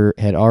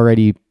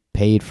already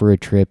paid for a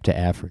trip to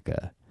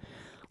Africa.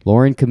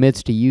 Lauren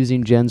commits to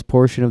using Jen's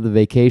portion of the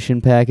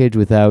vacation package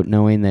without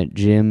knowing that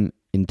Jim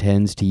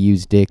intends to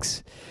use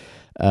Dick's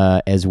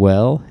as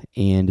well,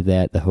 and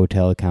that the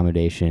hotel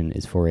accommodation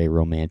is for a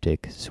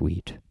romantic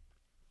suite.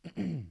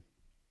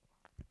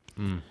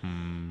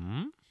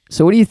 Mm-hmm.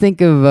 So what do you think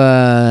of,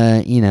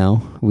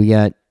 we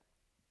got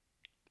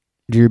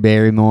Drew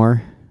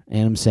Barrymore,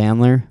 Adam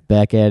Sandler,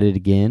 back at it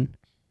again.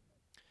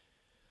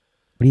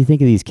 What do you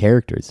think of these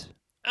characters?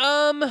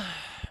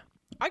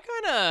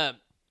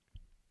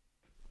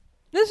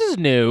 This is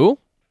new.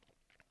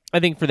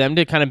 I think for them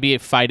to kind of be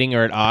fighting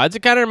or at odds,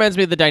 it kind of reminds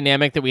me of the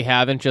dynamic that we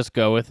have and Just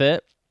Go With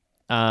It.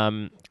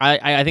 I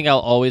think I'll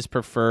always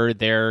prefer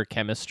their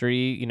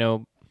chemistry,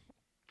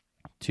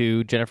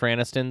 to Jennifer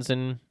Aniston's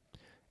and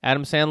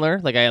Adam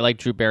Sandler. Like I like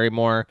Drew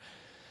Barrymore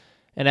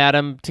and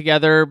Adam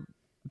together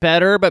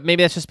better, but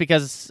maybe that's just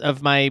because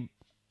of my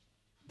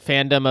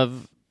fandom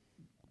of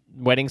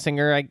Wedding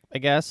Singer, I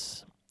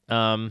guess.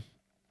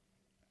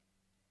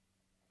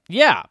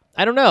 Yeah,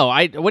 I don't know.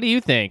 What do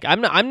you think?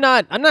 I'm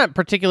not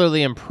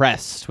particularly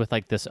impressed with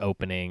like this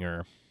opening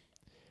or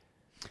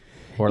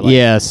like,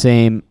 yeah,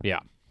 same. yeah.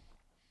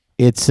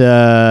 It's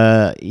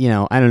I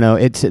don't know.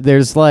 It's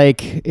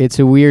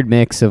a weird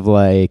mix of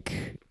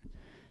like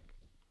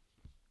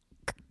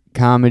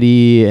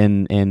comedy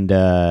and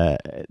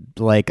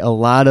like a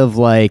lot of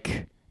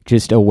like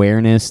just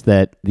awareness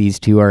that these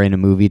two are in a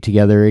movie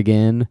together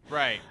again.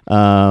 Right.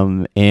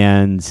 And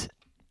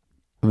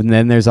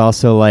then there's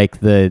also like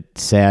the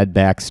sad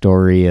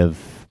backstory of,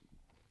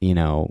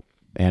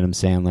 Adam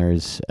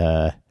Sandler's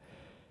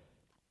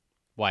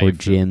Wife or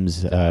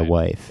Jim's died.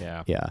 wife.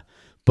 Yeah.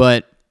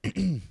 But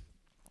I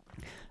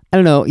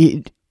don't know.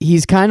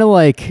 He's kind of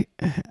like,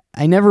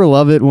 I never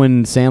love it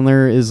when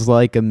Sandler is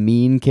like a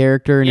mean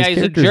character, and Yeah, his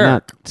he's a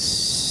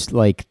character's jerk. not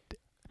like.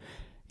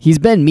 He's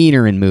been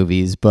meaner in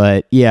movies,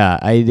 but yeah,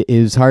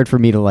 it was hard for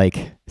me to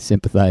like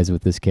sympathize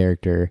with this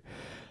character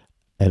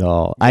at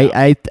all.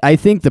 Yeah. I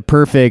think the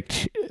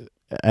perfect,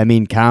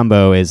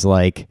 combo is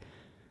like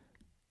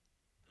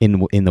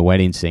in The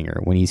Wedding Singer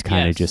when he's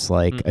kind of Yes. just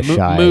like a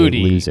shy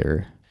Moody.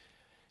 loser.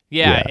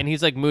 Yeah, Yeah. and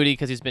he's like moody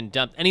because he's been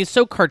dumped, and he's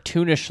so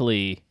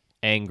cartoonishly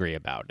angry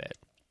about it.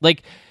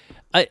 Like,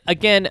 I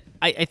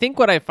think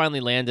what I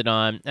finally landed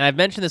on, and I've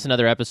mentioned this in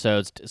other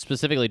episodes,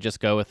 specifically Just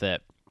Go With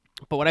It,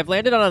 but what I've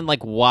landed on,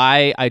 like,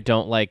 why I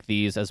don't like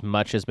these as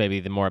much as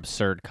maybe the more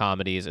absurd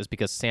comedies is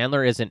because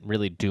Sandler isn't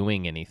really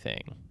doing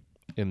anything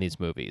in these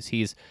movies.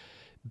 He's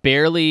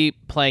barely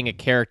playing a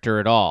character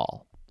at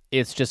all.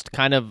 It's just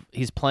kind of,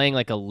 he's playing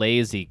like a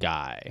lazy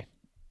guy.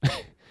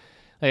 Like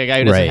a guy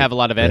who doesn't Right, have a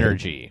lot of right.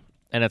 energy.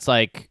 And it's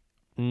like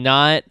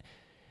not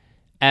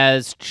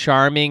as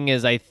charming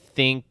as I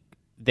think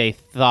they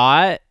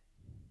thought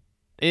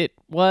it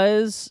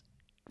was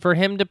for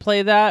him to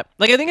play that.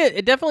 Like, I think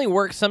it definitely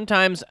works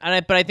sometimes,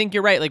 but I think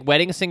you're right. Like,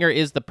 Wedding Singer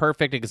is the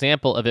perfect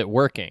example of it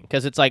working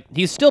because it's like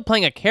he's still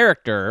playing a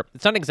character.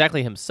 It's not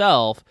exactly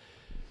himself,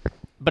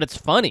 but it's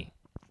funny.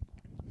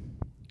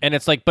 And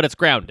it's like, but it's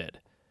grounded.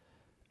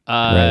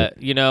 Right.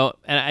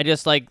 And I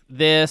just like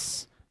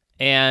this,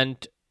 and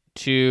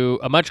to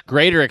a much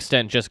greater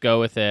extent, Just Go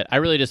With It. I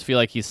really just feel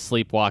like he's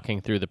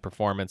sleepwalking through the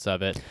performance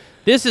of it.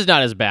 This is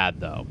not as bad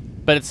though,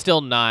 but it's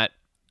still not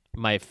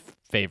my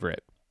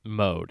favorite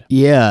mode.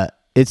 Yeah,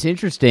 it's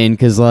interesting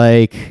because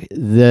like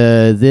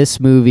this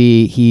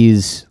movie,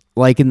 he's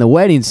like in The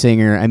Wedding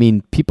Singer.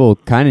 People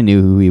kind of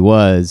knew who he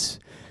was,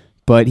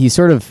 but he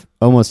sort of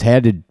almost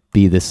had to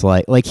be this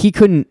like he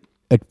couldn't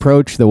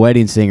approach The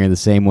Wedding Singer the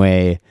same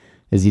way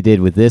as he did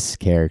with this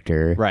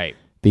character, Right.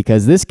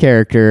 Because this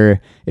character,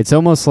 it's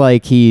almost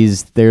like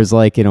there's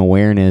like an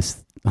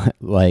awareness,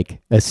 like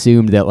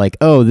assumed that like,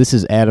 oh, this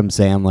is Adam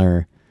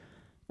Sandler,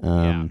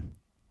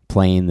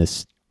 playing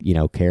this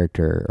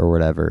character or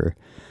whatever.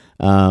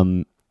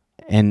 And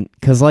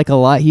because like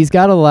he's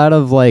got a lot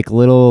of like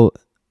little,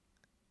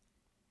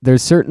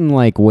 there's certain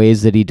like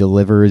ways that he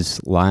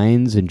delivers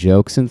lines and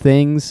jokes and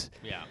things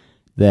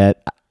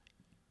that,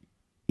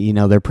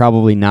 they're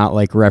probably not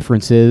like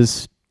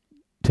references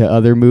to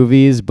other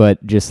movies,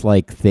 but just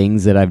like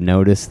things that I've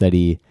noticed that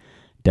he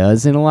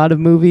does in a lot of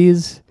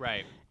movies.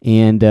 Right.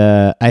 And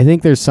I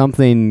think there's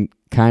something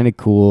kind of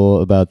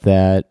cool about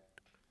that.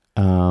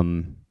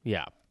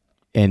 Yeah.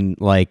 And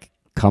like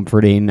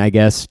comforting, I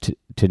guess,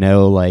 to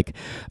know like,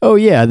 oh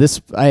yeah,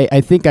 I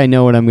think I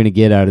know what I'm going to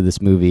get out of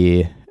this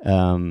movie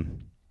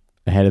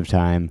ahead of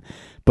time.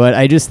 But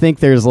I just think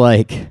there's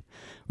like,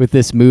 with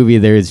this movie,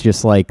 there's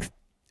just like,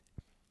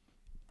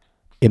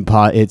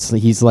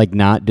 he's like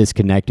not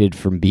disconnected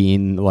from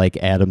being like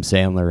Adam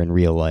Sandler in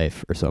real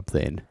life or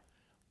something.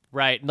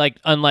 Right. Like,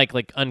 unlike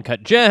like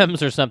Uncut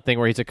Gems or something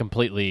where he's a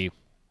completely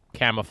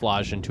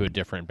camouflaged into a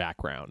different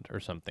background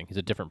or something. He's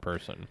a different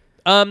person.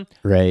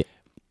 Right.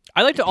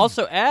 I like to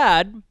also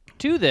add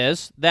to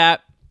this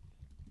that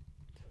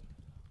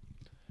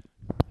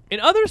in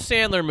other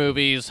Sandler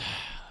movies,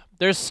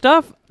 there's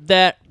stuff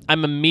that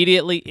I'm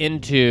immediately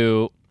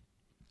into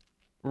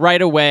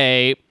right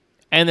away,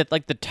 and that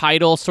like the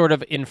title sort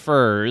of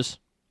infers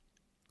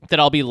that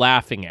I'll be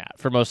laughing at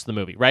for most of the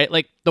movie, right?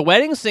 Like The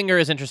Wedding Singer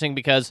is interesting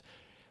because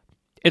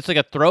it's like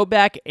a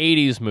throwback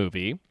 80s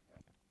movie.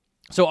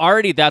 So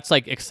already that's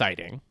like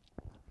exciting.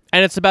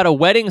 And it's about a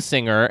wedding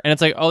singer, and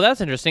it's like, oh, that's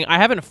interesting. I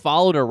haven't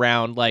followed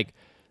around like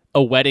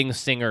a wedding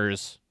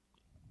singer's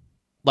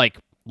like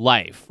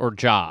life or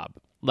job.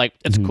 Like,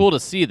 it's cool to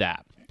see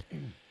that.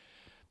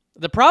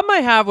 The problem I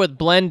have with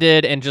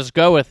Blended and Just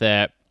Go With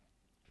It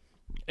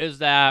is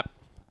that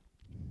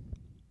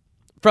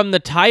from the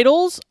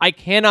titles, I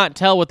cannot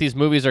tell what these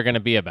movies are going to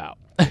be about.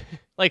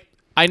 Like,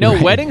 I know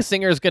Wedding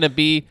Singer is going to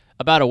be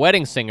about a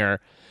wedding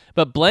singer,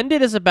 but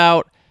Blended is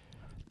about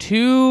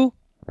two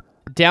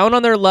down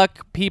on their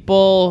luck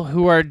people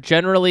who are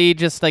generally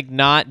just like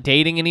not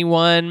dating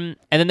anyone,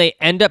 and then they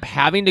end up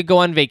having to go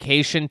on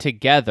vacation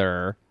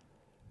together,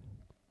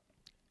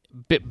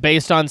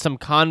 based on some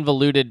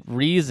convoluted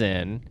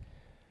reason.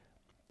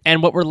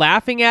 And what we're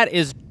laughing at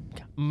is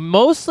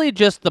mostly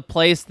just the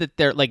place that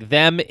they're like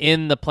them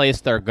in the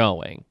place they're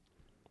going.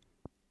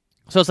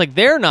 So it's like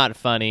they're not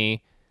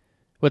funny.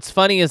 What's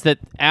funny is that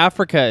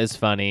Africa is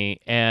funny,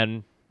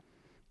 and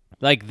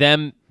like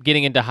them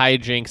getting into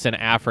hijinks in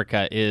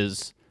Africa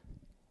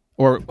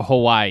or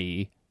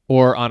Hawaii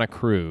or on a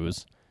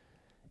cruise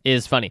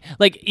is funny.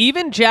 Like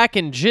even Jack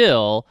and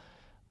Jill,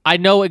 I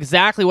know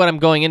exactly what I'm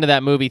going into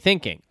that movie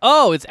thinking.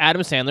 Oh, it's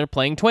Adam Sandler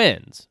playing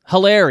twins.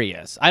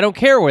 Hilarious. I don't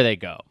care where they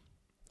go.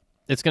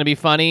 It's going to be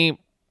funny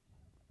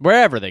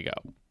wherever they go.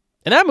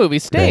 And that movie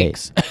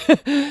stinks.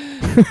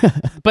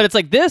 But it's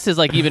like this is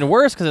like even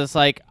worse because it's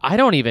like I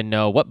don't even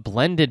know what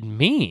blended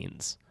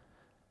means.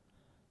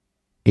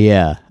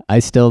 Yeah, I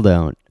still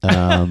don't.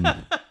 But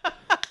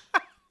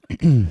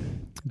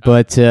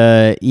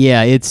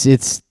yeah,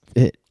 it's.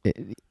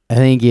 I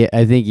think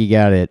you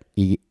got it.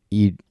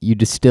 You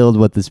distilled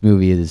what this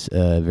movie is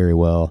very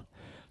well.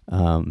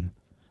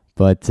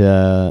 But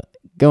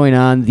going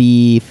on,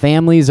 the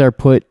families are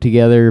put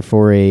together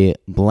for a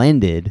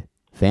blended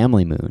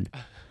family moon,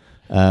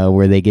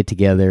 where they get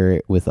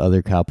together with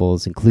other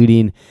couples,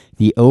 including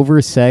the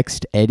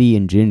oversexed Eddie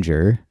and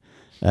Ginger.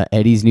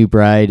 Eddie's new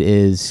bride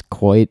is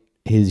quite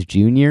his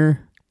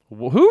junior.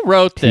 Who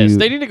wrote this?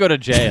 They need to go to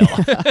jail.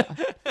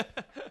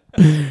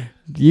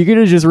 You could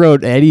have just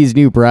wrote Eddie's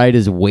new bride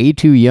is way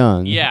too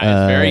young. Yeah,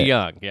 it's very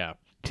young. Yeah.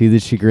 To the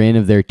chagrin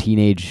of their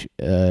teenage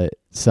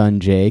son,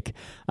 Jake,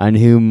 on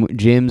whom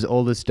Jim's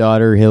oldest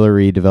daughter,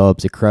 Hillary,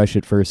 develops a crush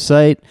at first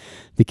sight.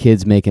 The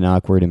kids make an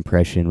awkward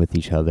impression with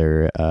each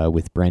other,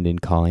 with Brendan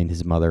calling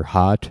his mother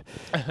hot,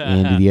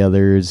 and the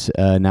others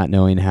not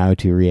knowing how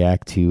to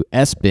react to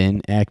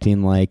Espen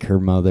acting like her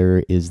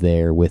mother is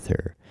there with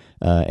her,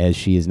 as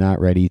she is not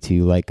ready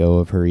to let go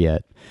of her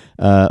yet.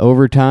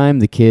 Over time,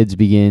 the kids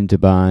begin to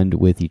bond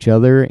with each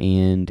other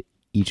and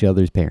each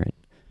other's parent.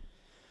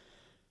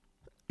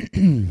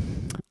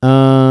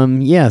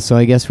 Yeah, so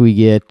I guess we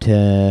get,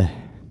 I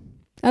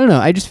don't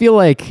know, I just feel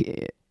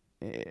like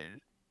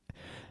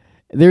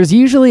there's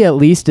usually, at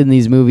least in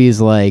these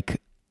movies,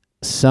 like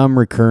some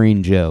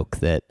recurring joke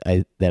that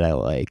I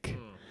like,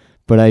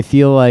 but I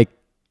feel like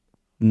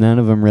none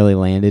of them really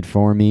landed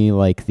for me,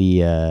 like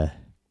the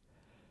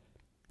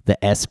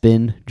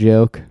Espen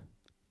joke.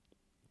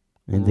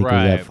 I didn't think it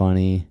was that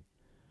funny.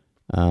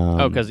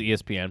 Because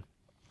ESPN.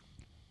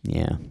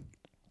 Yeah.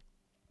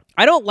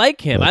 I don't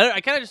like him. I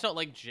kind of just don't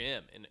like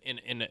Jim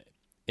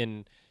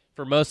in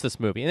for most of this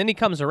movie. And then he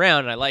comes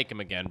around and I like him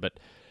again, but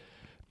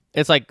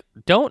it's like,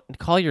 don't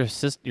call your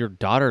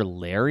daughter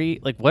Larry.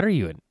 Like, what are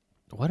you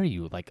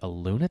like a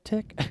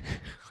lunatic?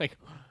 Like,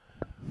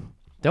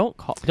 don't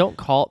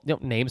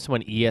name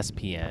someone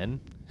ESPN.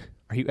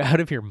 Are you out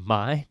of your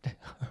mind?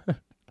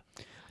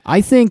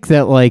 I think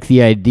that like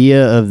the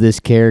idea of this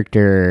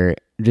character,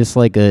 just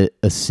like a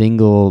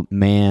single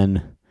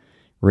man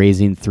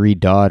raising 3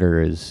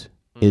 daughters,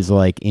 is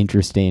like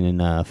interesting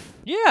enough.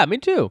 Yeah, me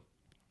too.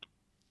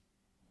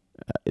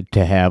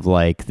 To have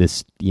like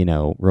this,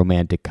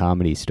 romantic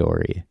comedy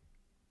story.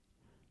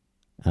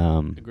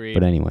 Agreed.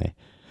 But anyway,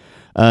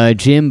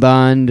 Jim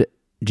bonds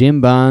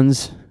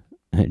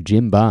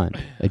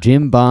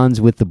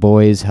with the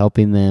boys,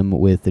 helping them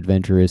with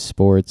adventurous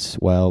sports,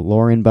 while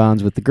Lauren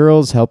bonds with the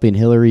girls, helping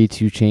Hillary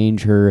to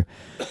change her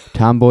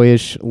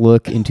tomboyish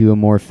look into a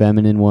more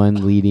feminine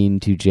one,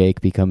 leading to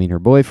Jake becoming her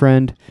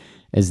boyfriend.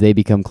 As they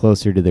become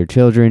closer to their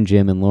children,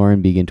 Jim and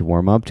Lauren begin to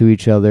warm up to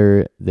each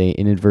other. They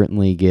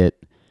inadvertently get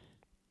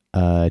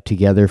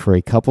together for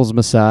a couples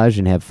massage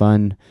and have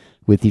fun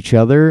with each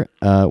other.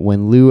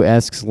 When Lou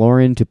asks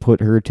Lauren to put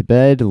her to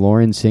bed,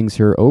 Lauren sings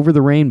her Over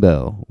the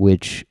Rainbow,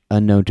 which,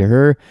 unknown to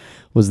her,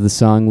 was the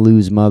song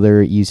Lou's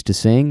mother used to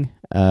sing.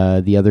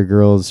 The other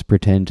girls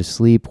pretend to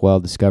sleep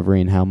while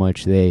discovering how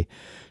much they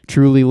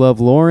truly love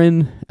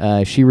Lauren.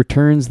 She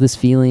returns this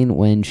feeling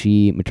when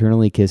she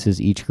maternally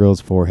kisses each girl's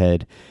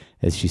forehead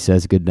as she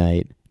says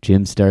goodnight.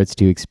 Jim starts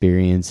to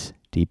experience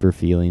deeper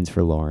feelings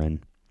for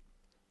Lauren.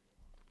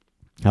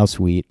 How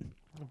sweet.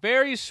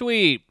 Very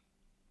sweet.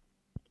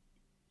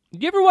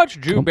 Did you ever watch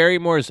Drew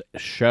Barrymore's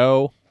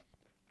show?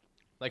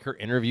 Like her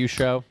interview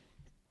show?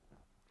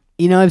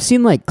 I've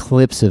seen like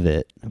clips of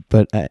it,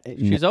 but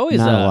she's always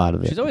not a lot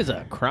of it. She's always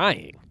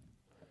crying.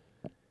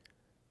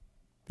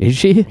 Is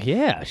she?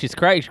 Yeah, she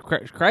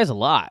cries a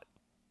lot.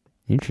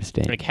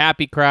 Interesting. Like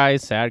happy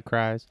cries, sad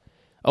cries.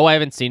 Oh, I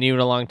haven't seen you in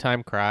a long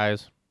time,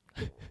 cries.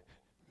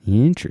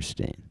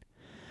 Interesting.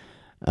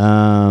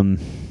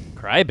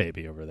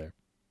 Crybaby over there.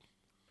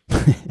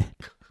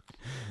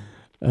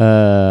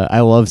 I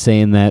love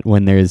saying that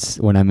when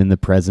I'm in the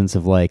presence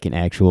of like an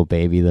actual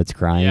baby that's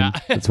crying. Yeah.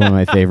 It's one of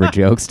my favorite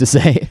jokes to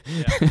say.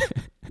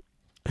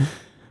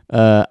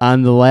 Yeah.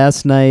 On the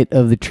last night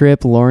of the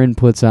trip, Lauren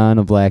puts on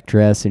a black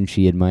dress and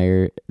she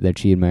admired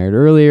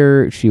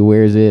earlier. She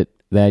wears it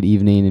that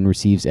evening and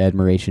receives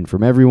admiration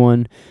from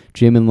everyone.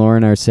 Jim and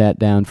Lauren are sat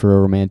down for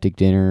a romantic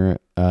dinner,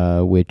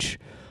 which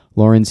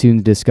Lauren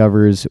soon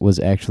discovers was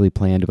actually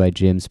planned by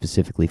Jim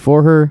specifically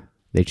for her.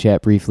 They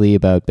chat briefly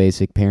about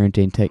basic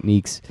parenting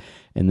techniques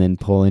and then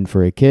pull in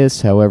for a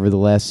kiss. However, the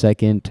last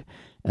second,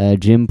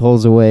 Jim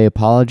pulls away,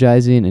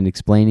 apologizing and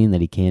explaining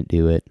that he can't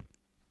do it.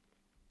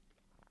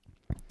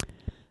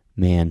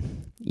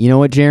 Man, you know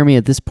what, Jeremy?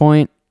 At this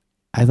point,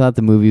 I thought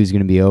the movie was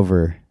going to be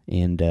over.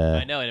 And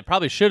I know, and it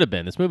probably should have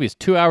been. This movie is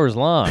 2 hours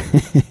long.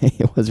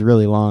 It was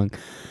really long.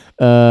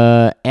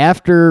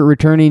 After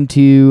returning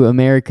to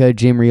America,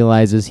 Jim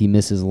realizes he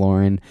misses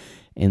Lauren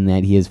and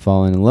that he has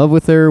fallen in love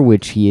with her,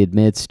 which he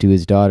admits to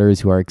his daughters,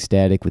 who are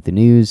ecstatic with the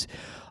news.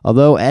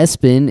 Although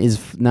Espen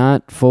is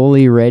not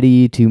fully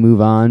ready to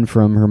move on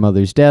from her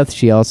mother's death,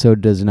 she also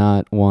does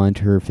not want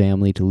her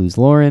family to lose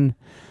Lauren.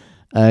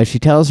 She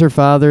tells her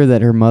father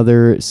that her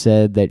mother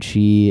said that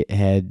she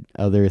had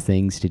other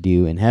things to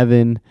do in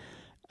heaven.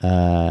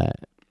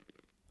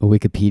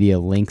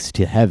 Wikipedia links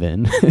to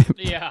heaven.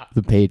 Yeah.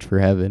 The page for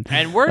heaven.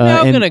 And we're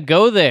now going to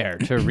go there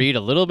to read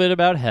a little bit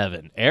about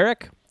heaven.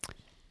 Eric?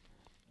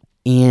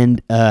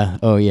 And,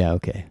 oh yeah,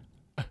 okay.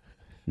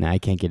 Nah, I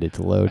can't get it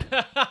to load.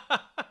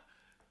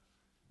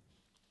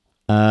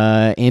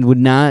 And would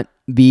not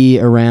be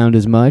around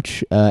as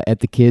much. At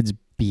the kids'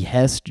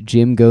 behest,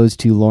 Jim goes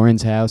to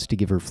Lauren's house to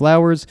give her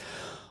flowers,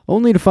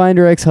 only to find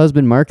her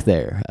ex-husband Mark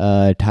there.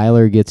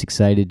 Tyler gets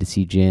excited to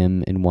see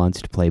Jim and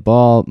wants to play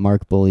ball.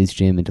 Mark bullies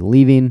Jim into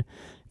leaving,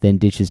 then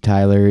ditches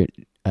Tyler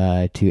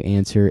to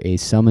answer a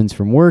summons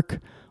from work.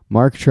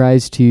 Mark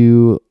tries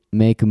to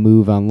make a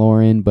move on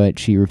Lauren, but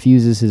she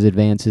refuses his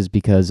advances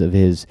because of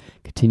his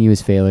continuous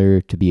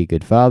failure to be a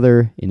good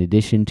father, in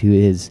addition to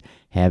his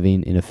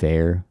having an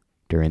affair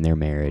during their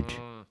marriage.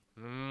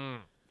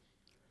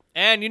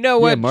 And you know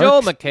what? Yeah,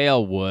 Joel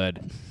McHale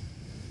would.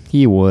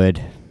 He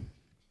would.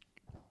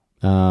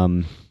 Yeah,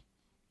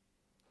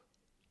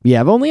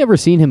 I've only ever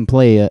seen him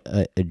play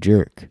a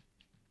jerk.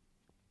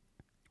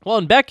 Well,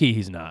 in Becky,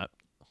 he's not.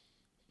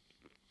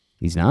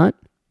 He's not?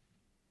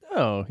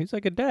 No, he's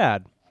like a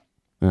dad.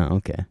 Oh,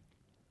 okay.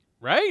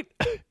 Right?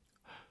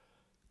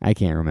 I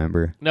can't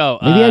remember. No,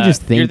 Maybe I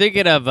just think, you're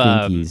thinking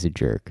of he's a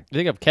jerk. you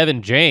think of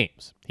Kevin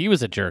James. He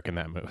was a jerk in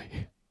that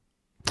movie.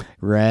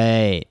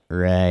 Right.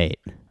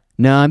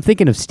 No, I'm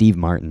thinking of Steve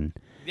Martin.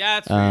 Yeah,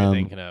 that's what you're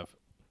thinking of.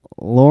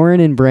 Lauren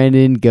and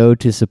Brandon go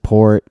to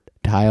support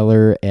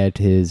Tyler at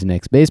his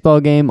next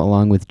baseball game,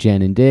 along with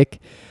Jen and Dick,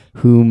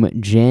 whom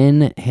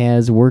Jen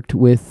has worked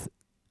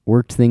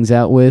things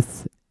out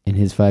with, and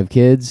his 5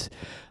 kids.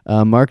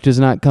 Mark does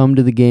not come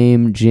to the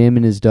game. Jim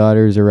and his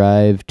daughters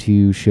arrive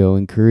to show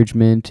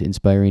encouragement,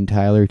 inspiring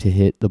Tyler to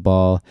hit the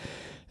ball,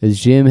 as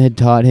Jim had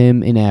taught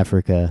him in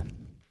Africa.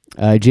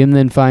 Jim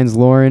then finds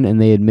Lauren,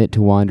 and they admit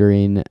to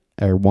wanting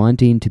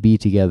to be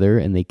together,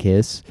 and they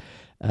kiss,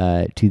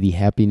 to the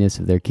happiness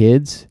of their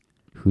kids,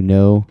 who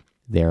know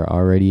they're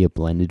already a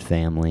blended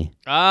family.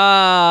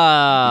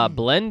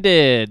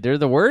 Blended. There,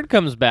 the word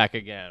comes back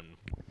again.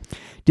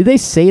 Did they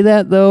say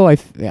that, though? I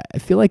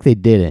feel like they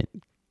didn't.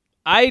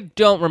 I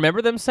don't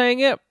remember them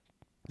saying it.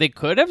 They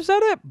could have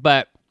said it,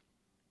 but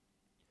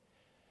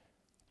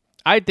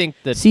I think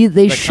that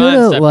they should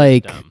have,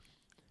 like...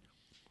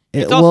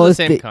 It's also the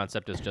same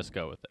concept as Just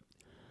Go With It.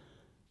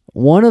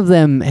 One of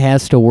them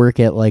has to work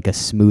at, like, a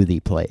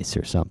smoothie place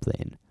or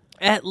something.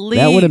 At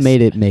least. That would have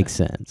made it make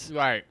sense.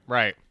 Right.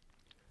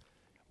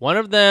 One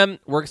of them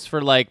works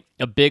for, like,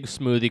 a big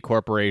smoothie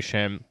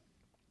corporation,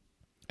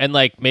 and,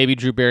 like, maybe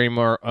Drew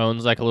Barrymore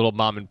owns, like, a little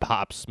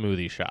mom-and-pop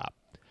smoothie shop.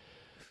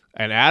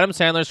 And Adam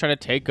Sandler's trying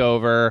to take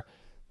over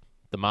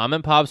the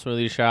mom-and-pop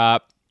smoothie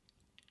shop,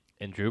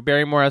 and Drew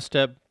Barrymore has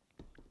to,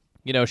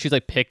 she's,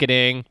 like,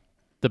 picketing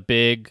the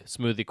big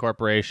smoothie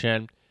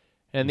corporation.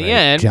 In the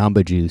end...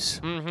 Jamba Juice.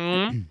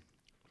 Mm-hmm.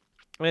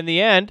 In the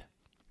end,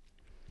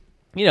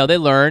 they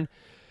learn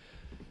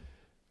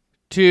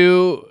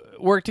to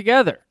work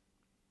together.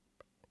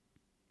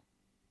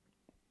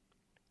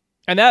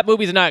 And that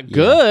movie's not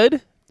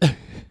good,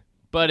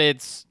 but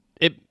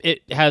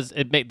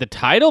the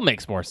title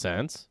makes more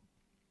sense.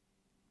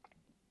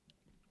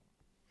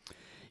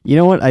 You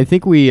know what? I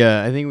think we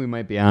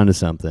might be onto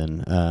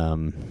something.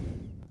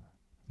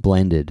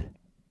 Blended.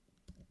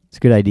 It's a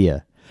good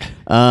idea.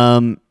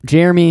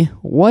 Jeremy,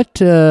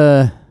 what?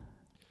 I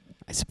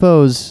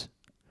suppose.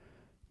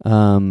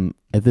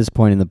 At this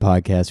point in the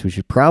podcast, we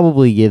should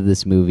probably give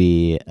this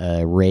movie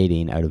a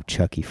rating out of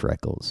Chucky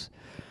Freckles.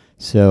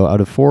 So,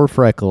 out of 4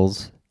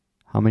 freckles,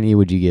 how many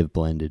would you give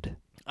Blended?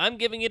 I'm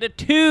giving it a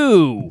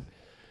 2.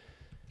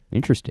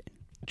 Interesting.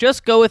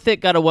 Just Go With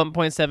It got a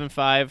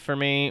 1.75 for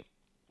me.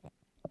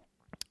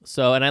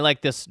 So, and I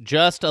like this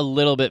just a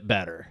little bit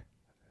better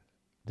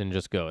than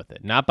Just Go With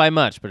It. Not by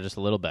much, but just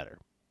a little better.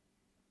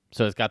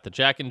 So it's got the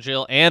Jack and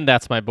Jill and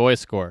That's My Boy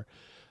score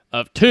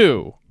of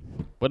 2.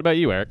 What about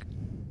you, Eric?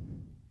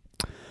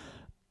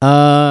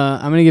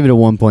 I'm going to give it a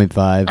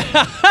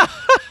 1.5.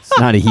 It's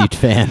not a huge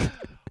fan.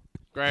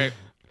 Great.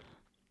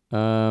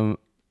 I'm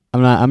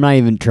not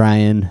even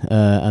trying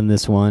on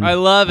this one. I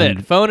love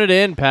it. Phone it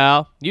in,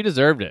 pal. You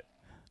deserved it.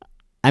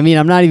 I mean,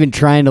 I'm not even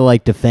trying to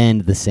like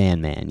defend the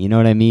Sandman. You know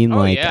what I mean? Oh,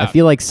 like, yeah. I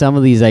feel like some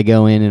of these I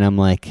go in and I'm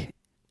like,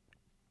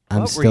 I'm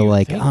What were still you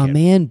like, thinking? oh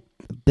man,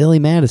 Billy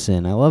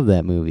Madison. I love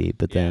that movie,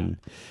 but then,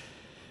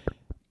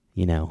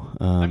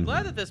 I'm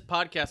glad that this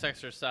podcast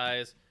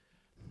exercise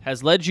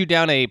has led you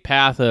down a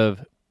path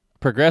of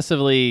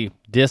progressively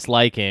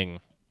disliking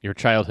your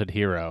childhood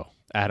hero,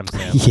 Adam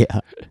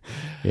Sandler.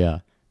 yeah.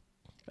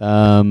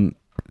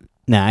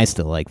 Nah, I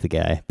still like the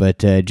guy. But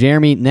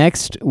Jeremy,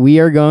 next we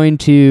are going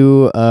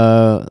to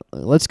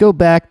let's go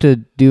back to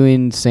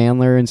doing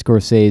Sandler and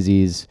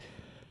Scorsese's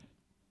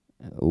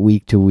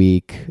week to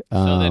week.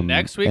 So then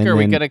next week, are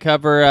we going to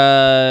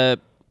cover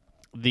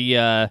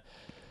the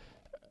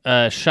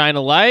Shine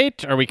a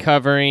Light? Are we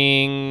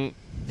covering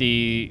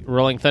the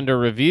Rolling Thunder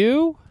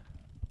review?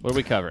 What are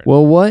we covering?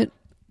 Well, what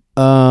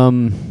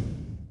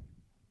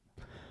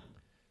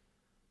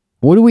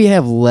do we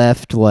have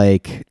left,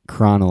 like,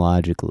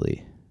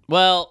 chronologically?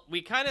 Well,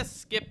 we kind of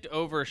skipped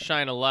over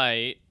Shine a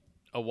Light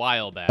a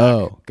while back.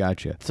 Oh,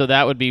 gotcha. So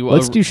that would be...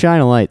 Let's do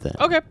Shine a Light then.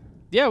 Okay.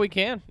 Yeah, we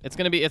can. It's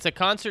a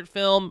concert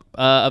film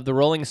of the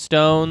Rolling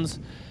Stones.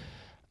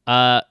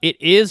 It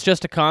is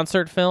just a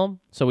concert film,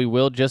 so we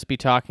will just be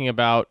talking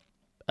about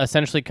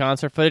essentially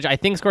concert footage. I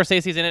think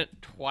Scorsese's in it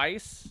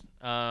twice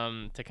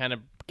to kind of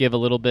give a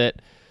little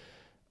bit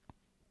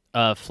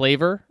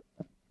flavor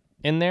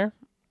in there.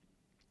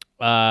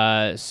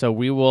 So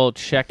we will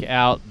check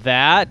out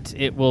that.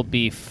 It will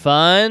be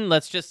fun.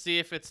 Let's just see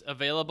if it's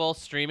available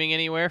streaming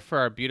anywhere for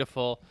our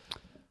beautiful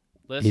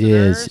listeners. It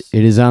is.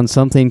 It is on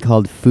something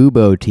called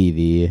Fubo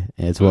TV,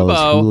 as well as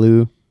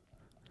Hulu,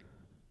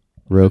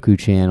 Roku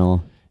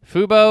channel.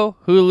 Fubo,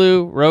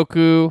 Hulu,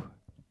 Roku,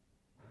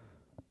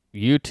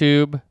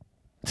 YouTube.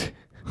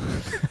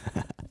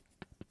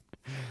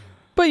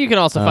 But you can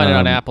also find it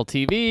on Apple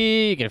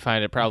TV. You can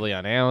find it probably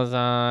on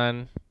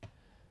Amazon.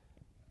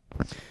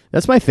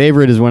 That's my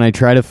favorite, is when I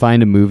try to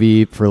find a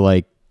movie for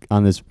this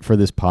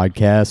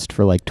podcast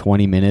for like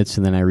 20 minutes,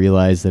 and then I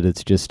realize that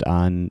it's just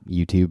on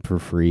YouTube for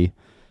free.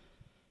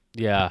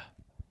 Yeah.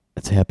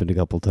 That's happened a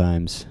couple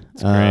times.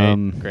 It's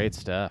great. Great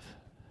stuff.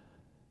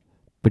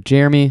 But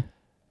Jeremy,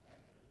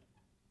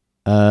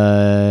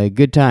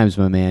 good times,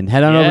 my man.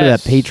 Head on over to that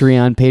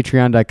Patreon,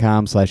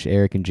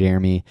 patreon.com/Eric and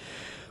Jeremy.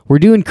 We're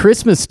doing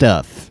Christmas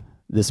stuff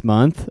this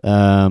month,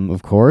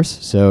 of course,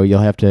 so you'll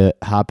have to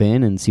hop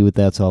in and see what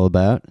that's all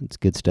about. It's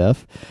good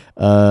stuff.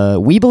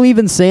 We believe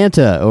in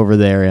Santa over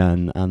there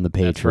on the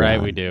Patreon. That's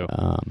right, we do.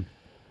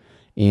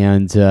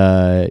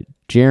 And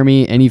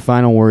Jeremy, any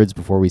final words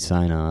before we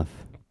sign off?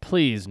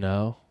 Please,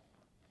 no.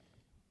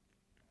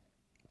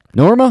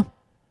 Norma,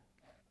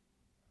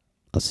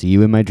 I'll see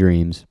you in my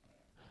dreams.